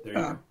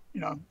 There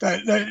you go.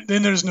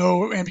 Then there's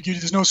no ambiguity.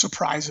 There's no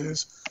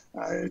surprises.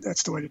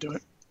 That's the way to do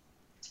it.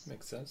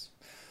 Makes sense.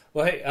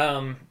 Well,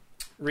 hey,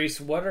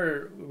 Reese,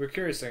 we're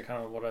curious to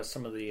kind of what are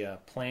some of the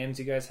plans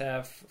you guys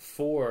have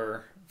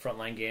for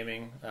Frontline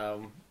Gaming?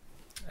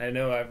 I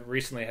know I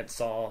recently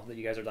saw that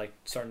you guys are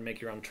starting to make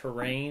your own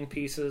terrain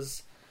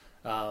pieces,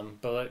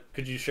 but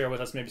could you share with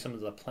us maybe some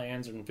of the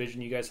plans and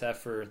vision you guys have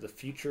for the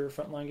future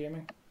Frontline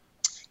Gaming?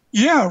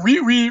 Yeah,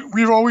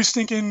 we're always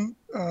thinking,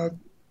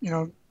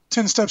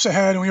 10 steps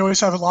ahead, and we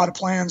always have a lot of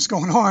plans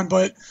going on,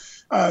 but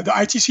the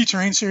ITC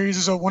Terrain Series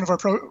is one of our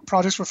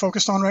projects we're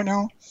focused on right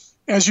now.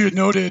 As you had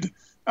noted,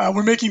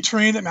 we're making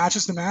terrain that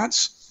matches the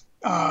mats,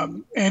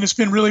 and it's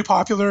been really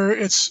popular.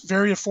 It's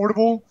very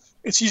affordable.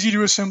 It's easy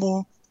to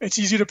assemble. It's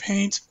easy to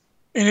paint,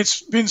 and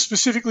it's been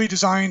specifically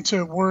designed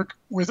to work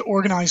with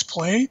organized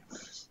play.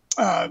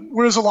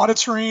 Whereas a lot of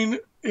terrain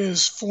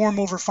is form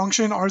over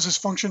function, ours is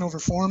function over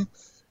form.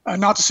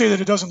 Not to say that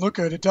it doesn't look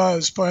good, it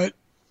does, but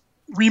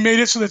we made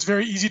it so that it's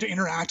very easy to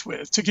interact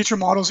with, to get your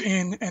models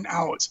in and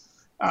out.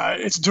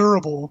 It's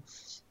durable.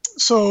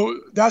 So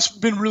that's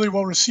been really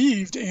well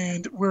received,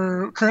 and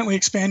we're currently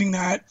expanding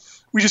that.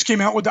 We just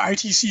came out with the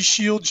ITC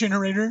Shield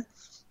generator.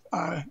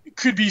 It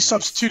could be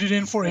substituted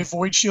in for a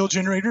Void Shield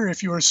generator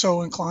if you are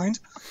so inclined.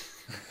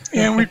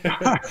 And we've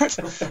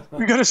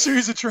got a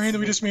series of terrain that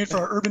we just made for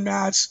our urban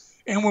mats,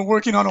 and we're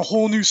working on a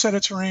whole new set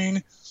of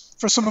terrain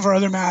for some of our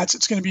other mats.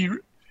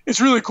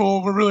 It's really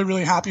cool. We're really,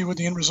 really happy with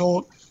the end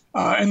result.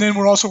 And then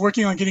we're also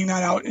working on getting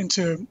that out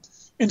into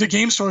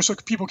game stores so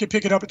people can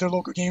pick it up at their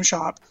local game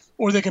shop,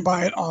 or they can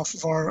buy it off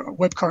of our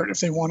web cart if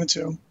they wanted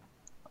to.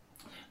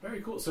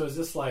 Very cool. So is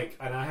this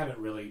and I haven't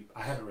really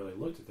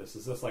looked at this.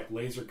 Is this like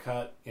laser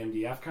cut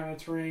MDF kind of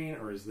terrain,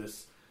 or is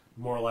this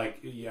more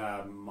like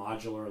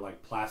modular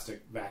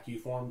plastic vacuum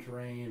form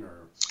terrain?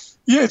 Or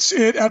yeah,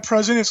 at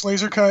present it's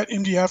laser cut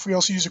MDF. We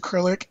also use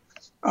acrylic.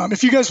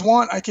 If you guys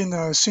want, I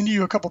can send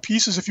you a couple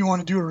pieces if you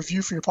want to do a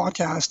review for your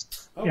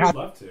podcast. Oh, we'd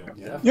love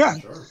to. Yeah.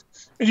 Sure.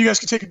 And you guys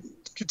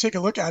could take a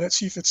look at it,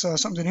 see if it's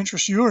something that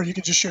interests you, or you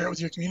could just share it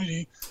with your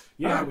community.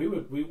 Yeah,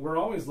 we're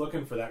always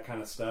looking for that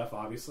kind of stuff,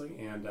 obviously,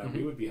 and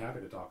we would be happy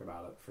to talk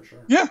about it for sure.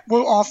 Yeah,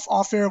 well,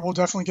 off air, we'll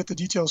definitely get the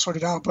details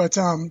sorted out. But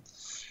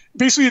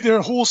basically, there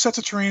are whole sets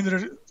of terrain that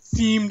are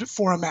themed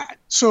for a mat.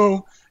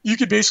 So you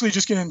could basically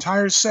just get an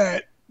entire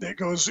set that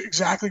goes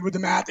exactly with the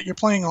mat that you're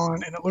playing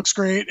on, and it looks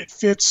great. It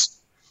fits.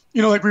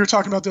 like we were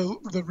talking about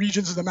the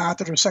regions of the map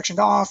that are sectioned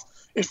off.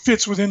 It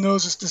fits within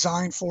those. It's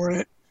designed for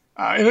it.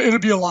 It'll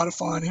be a lot of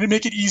fun, and it'll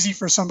make it easy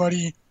for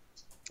somebody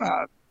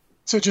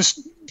to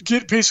just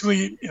get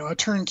basically a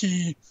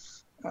turnkey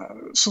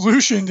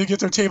solution to get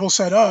their table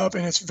set up,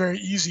 and it's very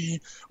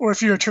easy. Or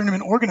if you're a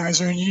tournament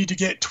organizer and you need to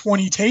get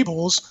 20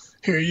 tables,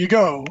 here you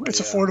go. It's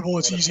affordable,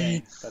 it's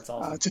easy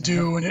awesome. To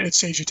do, and it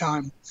saves you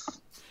time.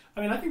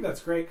 I mean, I think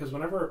that's great because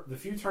whenever the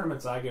few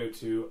tournaments I go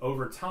to,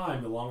 over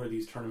time, the longer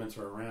these tournaments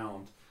are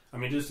around, I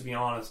mean, just to be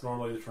honest,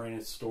 normally the terrain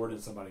is stored in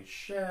somebody's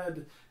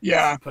shed.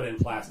 Yeah. It's put in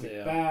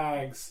plastic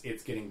bags.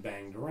 It's getting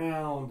banged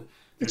around.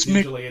 There's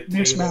usually a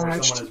table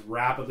where someone is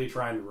rapidly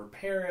trying to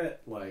repair it.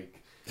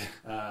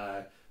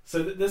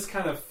 So this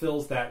kind of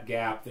fills that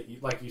gap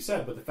that, like you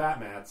said, with the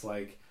fat mats.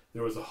 Like,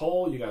 there was a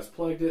hole, you guys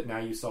plugged it. Now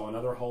you saw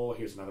another hole.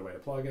 Here's another way to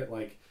plug it.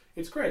 Like,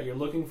 it's great. You're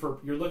looking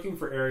for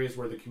areas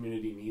where the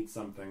community needs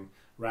something,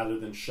 rather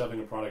than shoving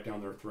a product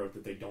down their throat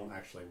that they don't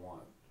actually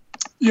want.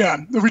 Yeah,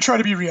 we try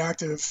to be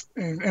reactive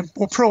and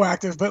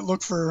proactive, but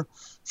look for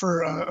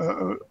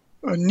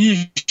a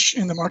niche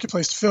in the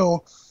marketplace to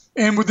fill.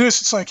 And with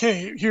this, it's like,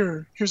 hey,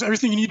 here's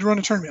everything you need to run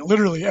a tournament.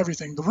 Literally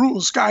everything: the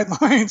rules,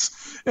 guidelines,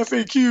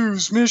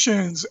 FAQs,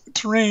 missions,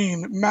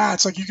 terrain,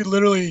 mats. Like, you could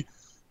literally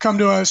come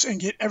to us and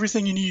get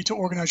everything you need to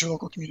organize your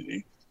local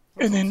community.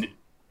 That's and then, awesome.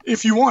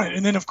 If you want it,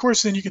 and then of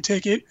course, then you could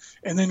take it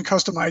and then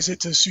customize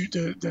it to suit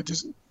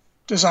the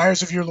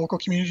desires of your local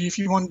community if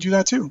you want to do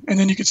that too. And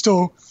then you could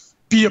still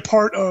be a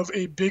part of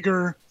a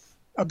bigger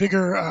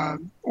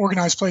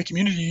organized play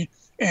community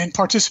and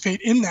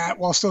participate in that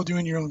while still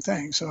doing your own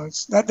thing. So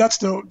that's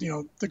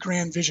the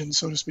grand vision,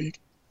 so to speak.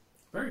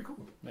 Very cool.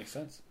 Makes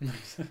sense.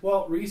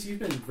 Well, Reese, you've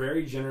been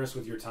very generous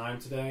with your time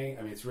today.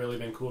 I mean, it's really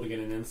been cool to get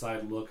an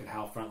inside look at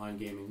how Frontline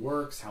Gaming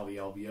works, how the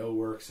LVO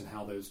works, and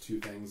how those two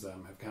things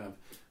have kind of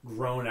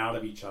grown out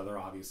of each other,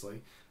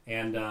 obviously.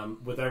 And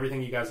with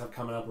everything you guys have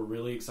coming up, we're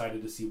really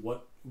excited to see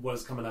what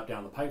is coming up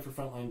down the pipe for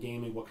Frontline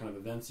Gaming, what kind of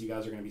events you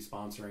guys are going to be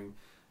sponsoring,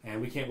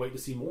 and we can't wait to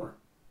see more.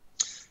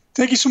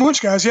 Thank you so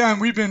much, guys. Yeah,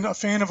 and we've been a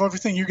fan of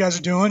everything you guys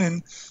are doing,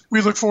 and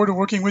we look forward to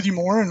working with you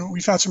more, and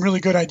we've had some really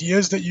good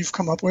ideas that you've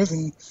come up with,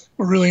 and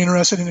we're really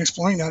interested in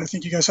exploring that. I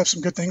think you guys have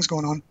some good things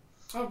going on.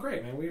 Oh,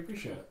 great, man. We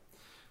appreciate it.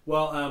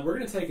 Well, we're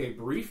going to take a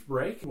brief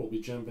break. We'll be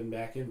jumping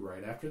back in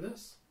right after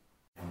this.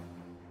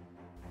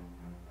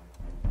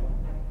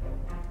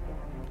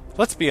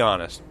 Let's be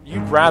honest,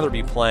 you'd rather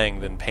be playing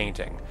than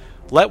painting.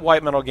 Let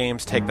White Metal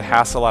Games take the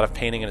hassle out of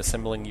painting and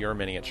assembling your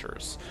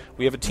miniatures.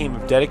 We have a team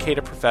of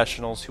dedicated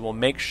professionals who will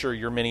make sure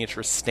your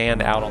miniatures stand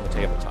out on the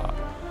tabletop.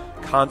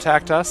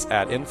 Contact us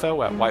at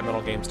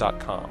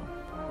info@whitemetalgames.com.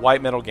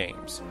 White Metal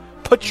Games.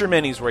 Put your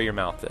minis where your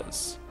mouth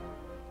is.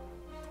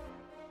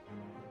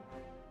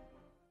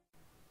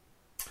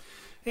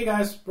 Hey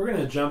guys, we're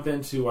going to jump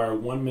into our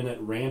 1-minute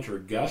rant or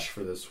gush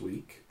for this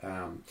week.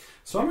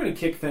 So I'm going to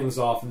kick things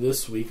off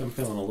this week. I'm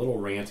feeling a little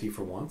ranty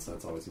for once.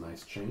 That's always a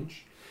nice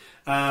change.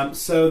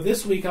 So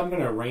this week I'm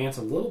going to rant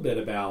a little bit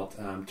about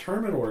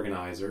tournament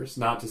organizers,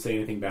 not to say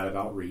anything bad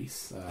about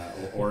Reese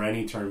or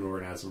any tournament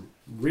organizer,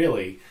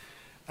 really.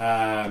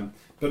 But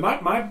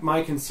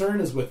my concern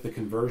is with the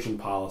conversion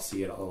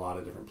policy at a lot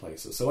of different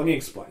places. So let me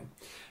explain.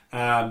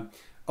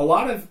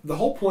 The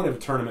whole point of a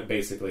tournament,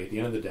 basically, at the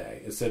end of the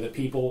day, is so that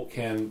people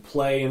can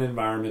play in an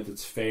environment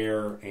that's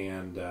fair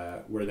and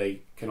where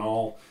they can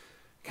all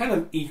kind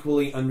of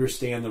equally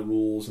understand the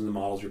rules and the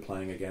models you're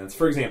playing against.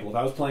 For example, if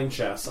I was playing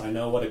chess, I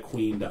know what a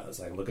queen does.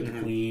 I look at the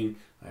queen,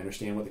 I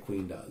understand what the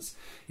queen does.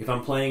 If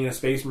I'm playing in a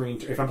Space Marine,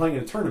 if I'm playing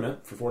in a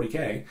tournament for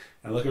 40K,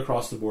 I look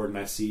across the board and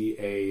I see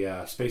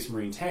a Space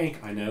Marine tank,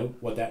 I know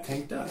what that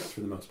tank does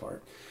for the most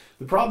part.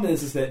 The problem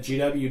is that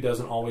GW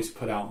doesn't always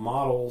put out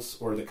models,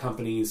 or the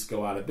companies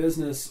go out of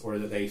business, or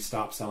that they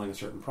stop selling a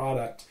certain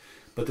product.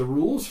 But the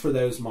rules for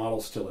those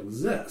models still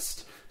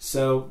exist.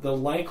 So the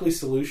likely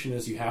solution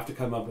is you have to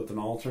come up with an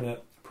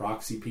alternate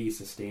proxy piece,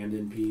 a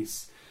stand-in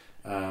piece.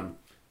 I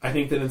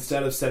think that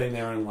instead of sitting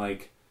there and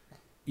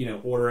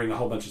ordering a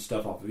whole bunch of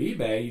stuff off of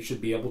eBay, you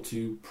should be able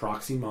to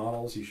proxy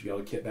models. You should be able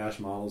to kit bash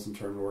models and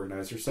tournament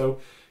organizers. So,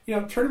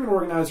 tournament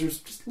organizers,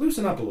 just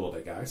loosen up a little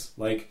bit, guys.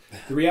 The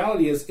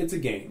reality is it's a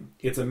game.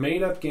 It's a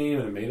made-up game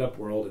in a made-up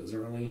world. It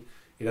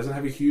doesn't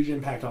have a huge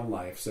impact on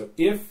life. So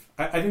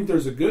I think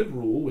there's a good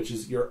rule, which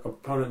is your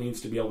opponent needs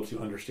to be able to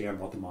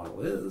understand what the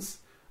model is.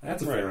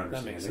 That's a fair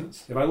understanding. That makes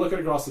sense. If I look at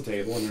across the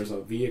table and there's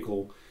a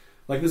vehicle,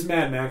 like this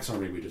Mad Max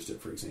army we just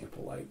did, for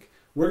example,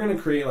 we're going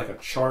to create a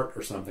chart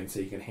or something so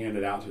you can hand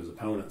it out to his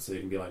opponent, so you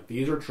can be like,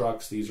 these are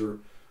trucks, these are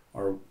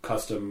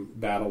custom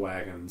battle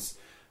wagons.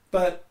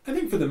 But I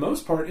think for the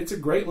most part, it's a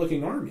great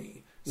looking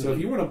army. So if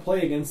you want to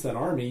play against that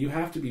army, you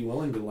have to be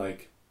willing to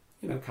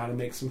kind of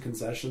make some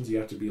concessions. You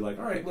have to be like,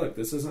 all right, look,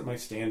 this isn't my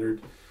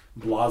standard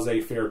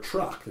laissez-faire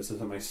truck. This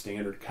isn't my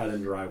standard cut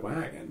and dry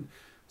wagon.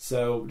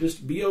 So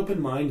just be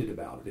open-minded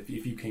about it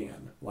if you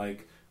can.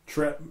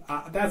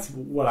 That's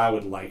what I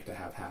would like to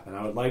have happen.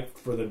 I would like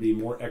for there to be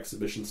more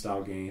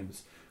exhibition-style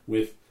games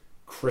with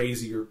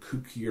crazier,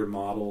 kookier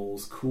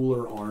models,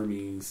 cooler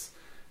armies.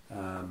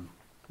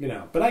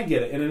 But I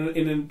get it.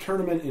 In a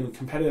tournament, in a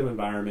competitive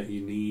environment,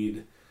 you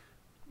need,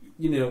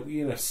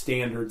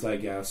 standards, I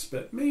guess,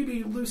 but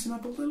maybe loosen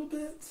up a little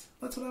bit.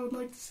 That's what I would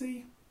like to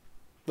see.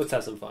 Let's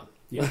have some fun.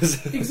 Yeah,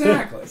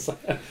 exactly.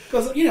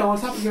 Because, on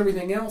top of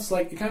everything else,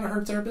 it kind of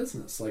hurts our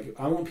business.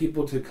 I want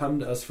people to come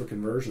to us for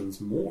conversions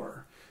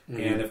more.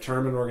 Mm-hmm. And if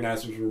tournament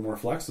organizers were more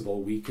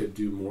flexible, we could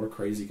do more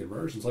crazy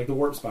conversions. Like the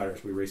Warp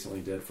Spiders we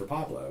recently did for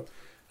Pablo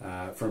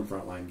from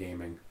Frontline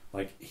Gaming.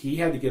 He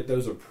had to get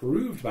those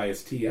approved by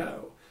his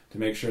TO to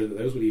make sure that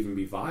those would even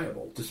be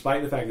viable,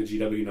 despite the fact that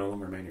GW no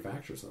longer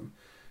manufactures them.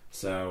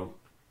 So,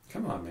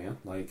 come on, man.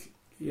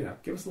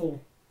 Give us a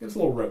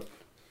little rope.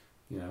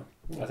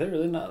 Are they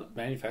really not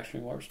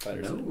manufacturing Warp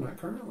Spiders? No, not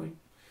currently.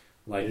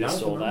 They're just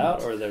sold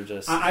out, or they're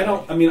just... I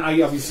don't know. I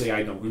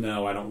don't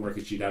know. I don't work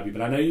at GW,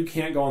 but I know you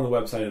can't go on the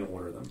website and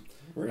order them.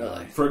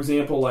 Really? For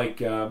example,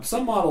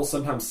 some models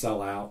sometimes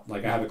sell out. I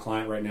have a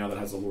client right now that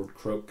has a Lord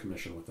Croak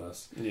commission with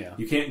us. Yeah.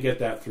 You can't get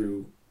that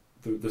through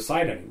the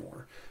site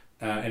anymore.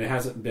 And it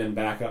hasn't been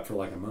back up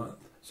for a month.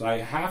 So I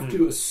have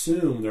to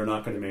assume they're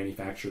not going to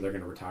manufacture, they're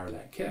going to retire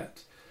that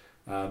kit.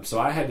 So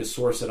I had to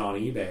source it on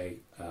eBay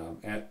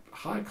at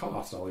high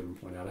cost, I'll even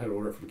point out. I had to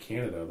order it from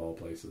Canada, of all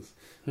places.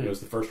 It was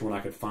the first one I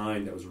could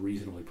find that was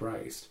reasonably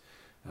priced.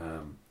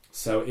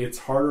 So it's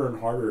harder and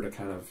harder to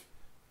kind of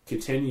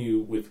continue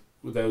with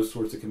those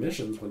sorts of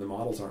commissions when the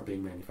models aren't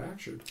being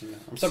manufactured. Yeah.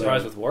 I'm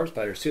surprised with Warp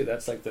Spiders too.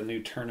 That's the new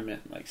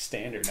tournament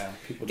standard now.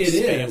 People just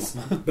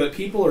spam them. But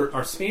people are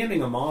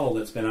spamming a model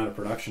that's been out of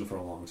production for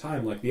a long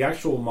time. The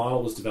actual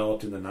model was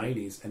developed in the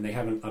 90s, and they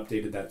haven't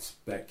updated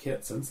that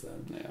kit since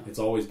then. Yeah. It's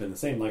always been the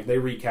same. They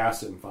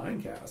recast it in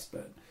Finecast,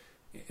 but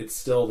it's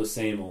still the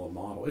same old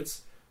model.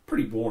 It's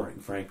pretty boring,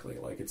 frankly.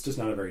 It's just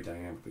not a very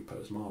dynamically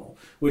posed model,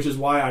 which is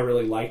why I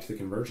really liked the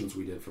conversions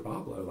we did for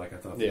Pablo. I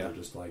thought they were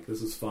just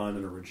this is fun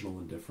and original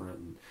and different,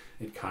 and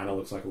it kind of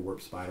looks like a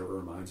Warp Spider. It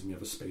reminds me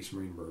of a Space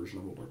Marine version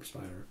of a Warp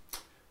Spider.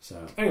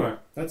 So anyway,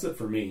 that's it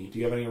for me. Do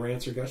you have any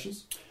rants or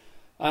gushes?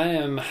 I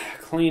am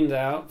cleaned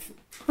out.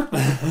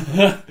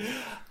 I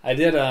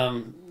did.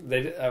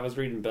 I was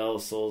reading Bell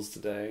of Souls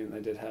today, and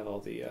they did have all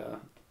the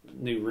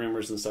new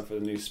rumors and stuff for the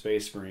new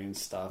Space Marine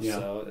stuff. Yeah.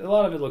 So a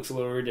lot of it looks a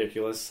little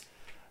ridiculous.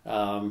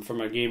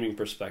 From a gaming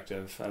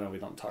perspective, I know we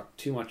don't talk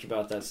too much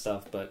about that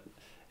stuff, but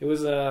it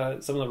was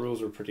some of the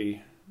rules were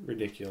pretty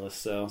ridiculous.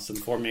 So some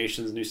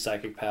formations, new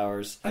psychic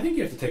powers. I think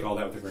you have to take all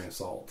that with a grain of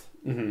salt.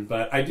 Mm-hmm.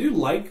 But I do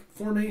like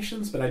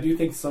formations, but I do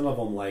think some of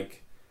them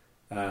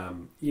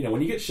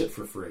when you get shit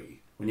for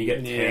free, when you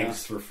get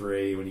tanks for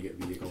free, when you get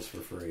vehicles for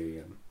free,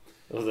 and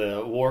it was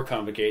a war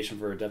convocation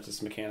for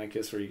Adeptus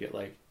Mechanicus where you get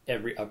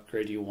every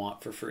upgrade you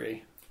want for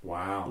free.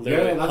 Wow.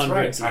 Literally yeah, that's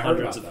hundreds right. and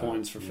hundreds of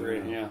points for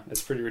free. Yeah,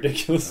 it's pretty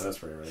ridiculous. That's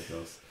pretty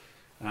ridiculous.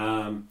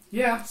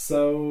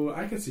 So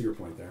I can see your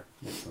point there.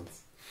 Makes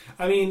sense.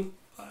 I mean,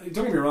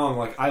 don't get me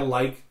wrong. I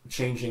like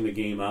changing the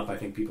game up. I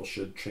think people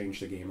should change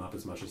the game up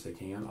as much as they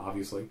can,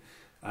 obviously.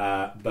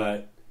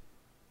 But,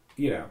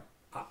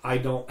 I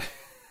don't...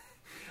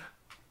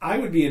 I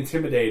would be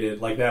intimidated,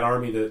 that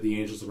army,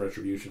 the Angels of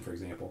Retribution, for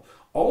example.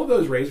 All of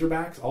those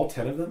Razorbacks, all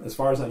 10 of them, as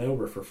far as I know,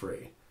 were for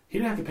free. He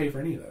didn't have to pay for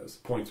any of those,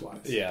 points-wise.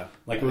 Yeah.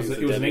 It was an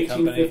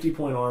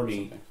 1850-point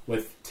army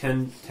with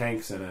 10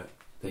 tanks in it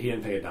that he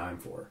didn't pay a dime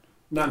for.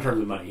 Not in terms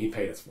of money, he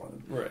paid us for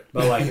them. Right.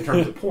 But in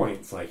terms of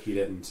points, he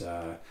didn't...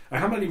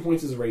 how many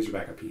points is a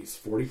Razorback a piece?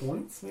 40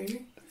 points,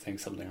 maybe? I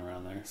think something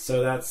around there.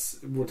 So that's,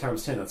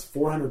 times 10, that's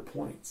 400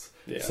 points.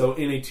 Yeah. So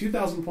in a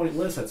 2,000-point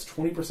list, that's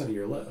 20% of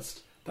your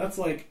list. That's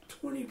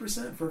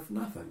 20% for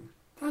nothing.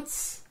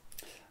 That's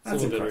a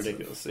little bit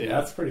ridiculous. Yeah,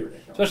 that's pretty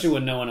ridiculous. Especially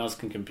when no one else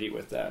can compete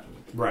with that.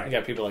 Right. You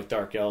got people like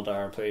Dark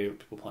Eldar,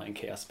 people playing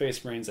Chaos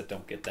Space Marines that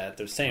don't get that.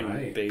 They're the same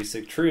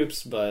basic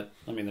troops, but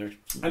they're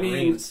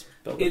Marines.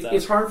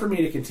 It's hard for me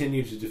to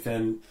continue to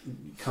defend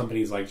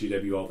companies like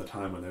GW all the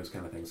time when those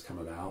kind of things come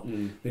about.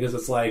 Because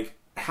it's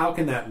how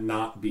can that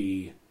not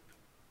be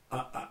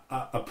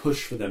a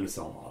push for them to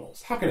sell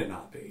models? How can it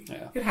not be?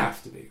 Yeah. It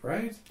has to be,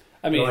 right?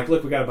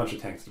 Look, we got a bunch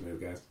of tanks to move,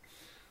 guys.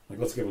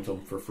 Let's give them to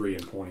them for free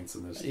and points.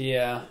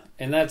 Yeah,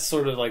 and that's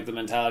sort of the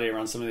mentality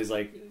around some of these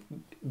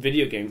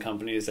video game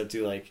companies that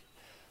do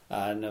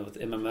I know with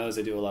MMOs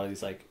they do a lot of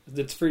these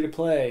it's free to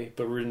play,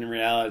 but in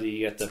reality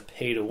you have to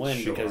pay to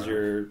win because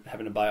you're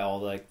having to buy all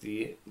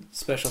the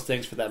special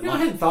things for that money. I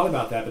hadn't thought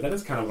about that, but that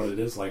is kind of what it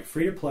is.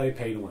 Free to play,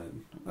 pay to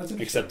win.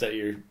 Except that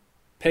you're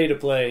pay to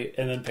play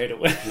and then pay to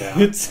win. Yeah,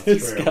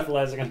 it's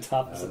capitalizing on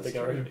top of something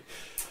already.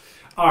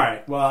 All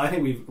right. Well, I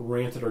think we've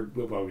ranted,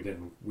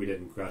 we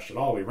didn't gush at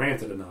all. We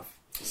ranted enough.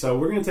 So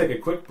we're going to take a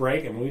quick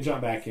break, and when we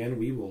jump back in,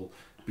 we will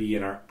be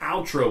in our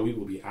outro. We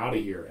will be out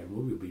of here, and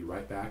we will be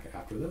right back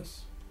after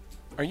this.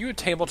 Are you a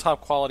tabletop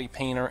quality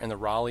painter in the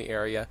Raleigh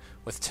area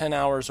with 10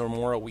 hours or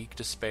more a week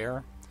to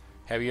spare?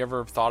 Have you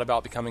ever thought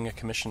about becoming a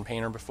commissioned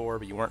painter before,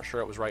 but you weren't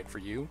sure it was right for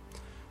you?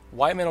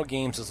 White Metal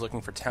Games is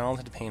looking for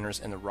talented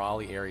painters in the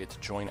Raleigh area to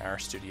join our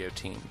studio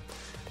team.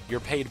 You're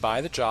paid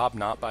by the job,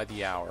 not by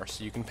the hour,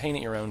 so you can paint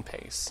at your own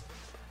pace.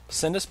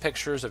 Send us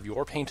pictures of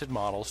your painted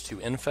models to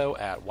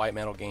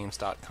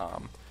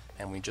info@whitemetalgames.com,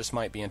 and we just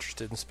might be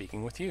interested in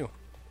speaking with you.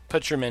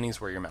 Put your minis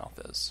where your mouth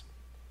is.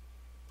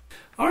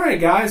 All right,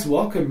 guys,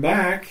 welcome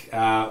back.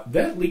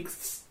 That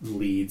leads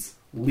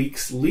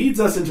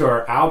us into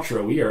our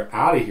outro. We are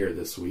out of here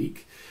this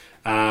week.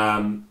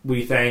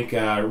 We thank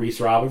Reese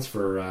Robbins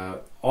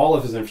for all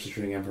of his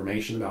interesting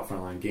information about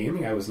Frontline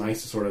Gaming. It was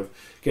nice to sort of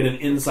get an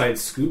inside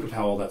scoop of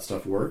how all that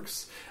stuff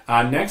works.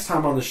 Next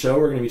time on the show,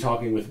 we're going to be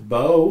talking with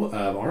Bo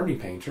of Army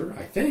Painter.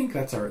 I think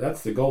that's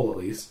the goal, at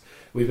least.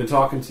 We've been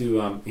talking to,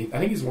 I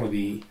think he's one of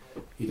the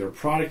either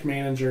product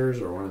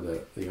managers or one of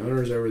the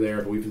owners over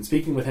there, but we've been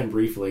speaking with him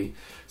briefly.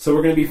 So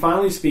we're going to be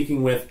finally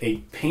speaking with a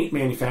paint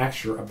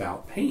manufacturer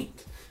about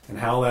paint and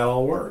how that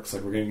all works.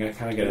 Like, we're going to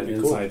kind of get an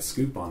inside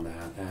scoop on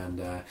that.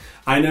 And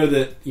I know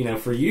that,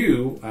 for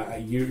you,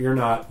 you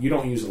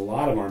don't use a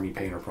lot of Army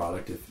Painter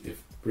product,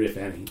 if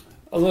any.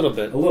 A little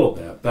bit,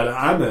 but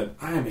I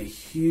am a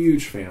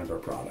huge fan of their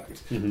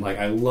product. Mm-hmm. Like,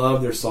 I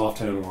love their soft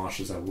tone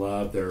washes. I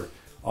love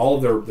all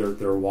of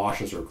their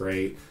washes are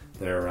great.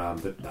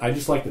 I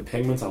just like the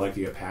pigments. I like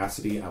the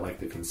opacity. I like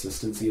the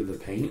consistency of the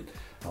paint.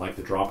 I like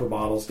the dropper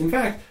bottles. In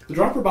fact, the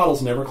dropper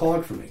bottles never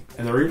clog for me,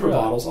 and the Reaper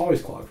bottles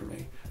always clog for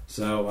me.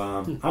 So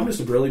I'm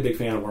just a really big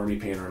fan of Army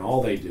Painter and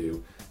all they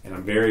do, and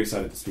I'm very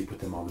excited to speak with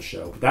them on the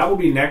show. But that will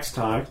be next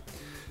time.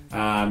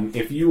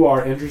 If you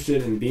are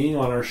interested in being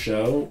on our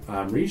show,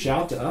 reach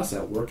out to us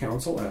at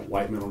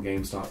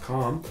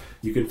WarCouncil@WhiteMetalGames.com.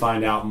 You can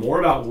find out more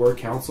about War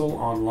Council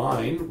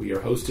online. We are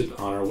hosted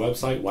on our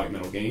website, White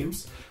Metal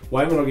Games.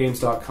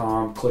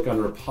 WhiteMetalGames.com, click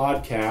under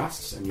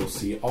podcasts, and you'll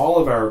see all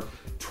of our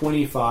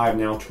 25,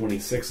 now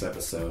 26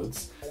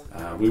 episodes.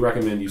 We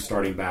recommend you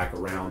starting back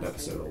around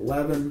episode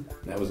 11.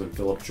 That was when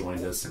Philip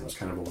joined us, and it was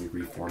kind of when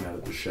we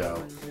reformatted the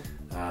show.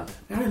 I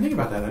didn't think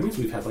about that. That means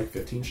we've had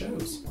 15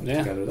 shows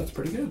together. That's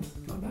pretty good.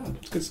 Not bad.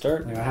 It's a good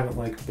start. I haven't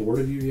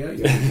bored you yet.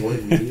 You haven't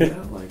bored me yet.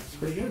 It's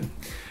pretty good.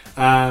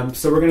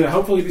 So we're going to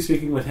hopefully be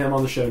speaking with him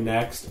on the show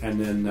next,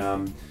 and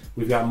then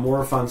we've got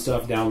more fun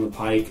stuff down the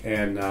pike.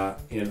 And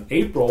in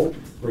April,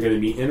 we're going to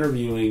be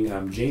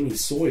interviewing Jamie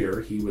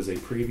Sawyer. He was a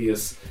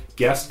previous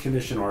guest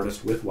commission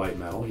artist with White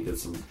Metal. He did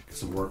some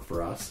work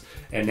for us,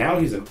 and now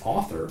he's an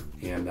author.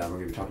 And we're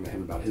going to be talking to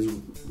him about his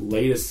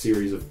latest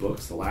series of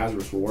books, The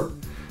Lazarus War.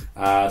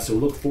 So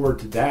look forward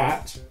to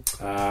that.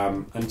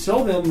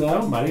 Until then,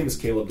 though, my name is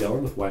Caleb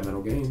Dillon with White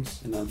Metal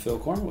Games. And I'm Phil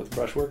Corman with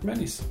Brushwork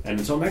Minis. And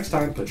until next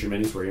time, put your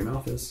minis where your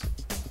mouth is.